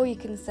 I'm sure you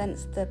can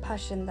sense the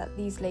passion that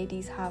these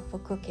ladies have for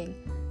cooking,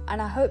 and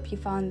I hope you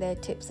found their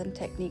tips and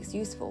techniques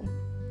useful.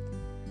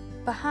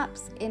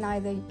 Perhaps in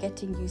either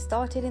getting you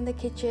started in the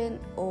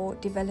kitchen or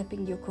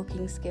developing your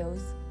cooking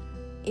skills.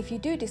 If you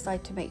do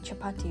decide to make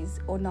chapatis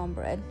or naan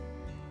bread,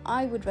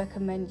 I would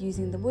recommend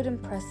using the wooden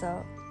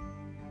presser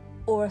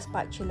or a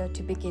spatula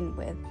to begin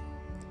with.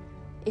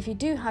 If you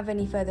do have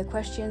any further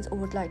questions or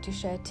would like to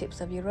share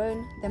tips of your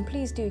own, then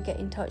please do get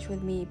in touch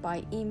with me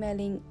by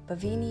emailing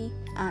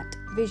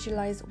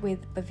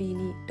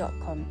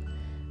bhavini@visualizewithbhavini.com.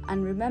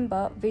 And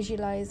remember,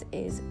 visualize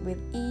is with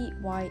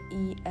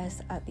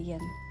EYES at the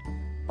end.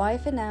 Bye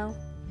for now.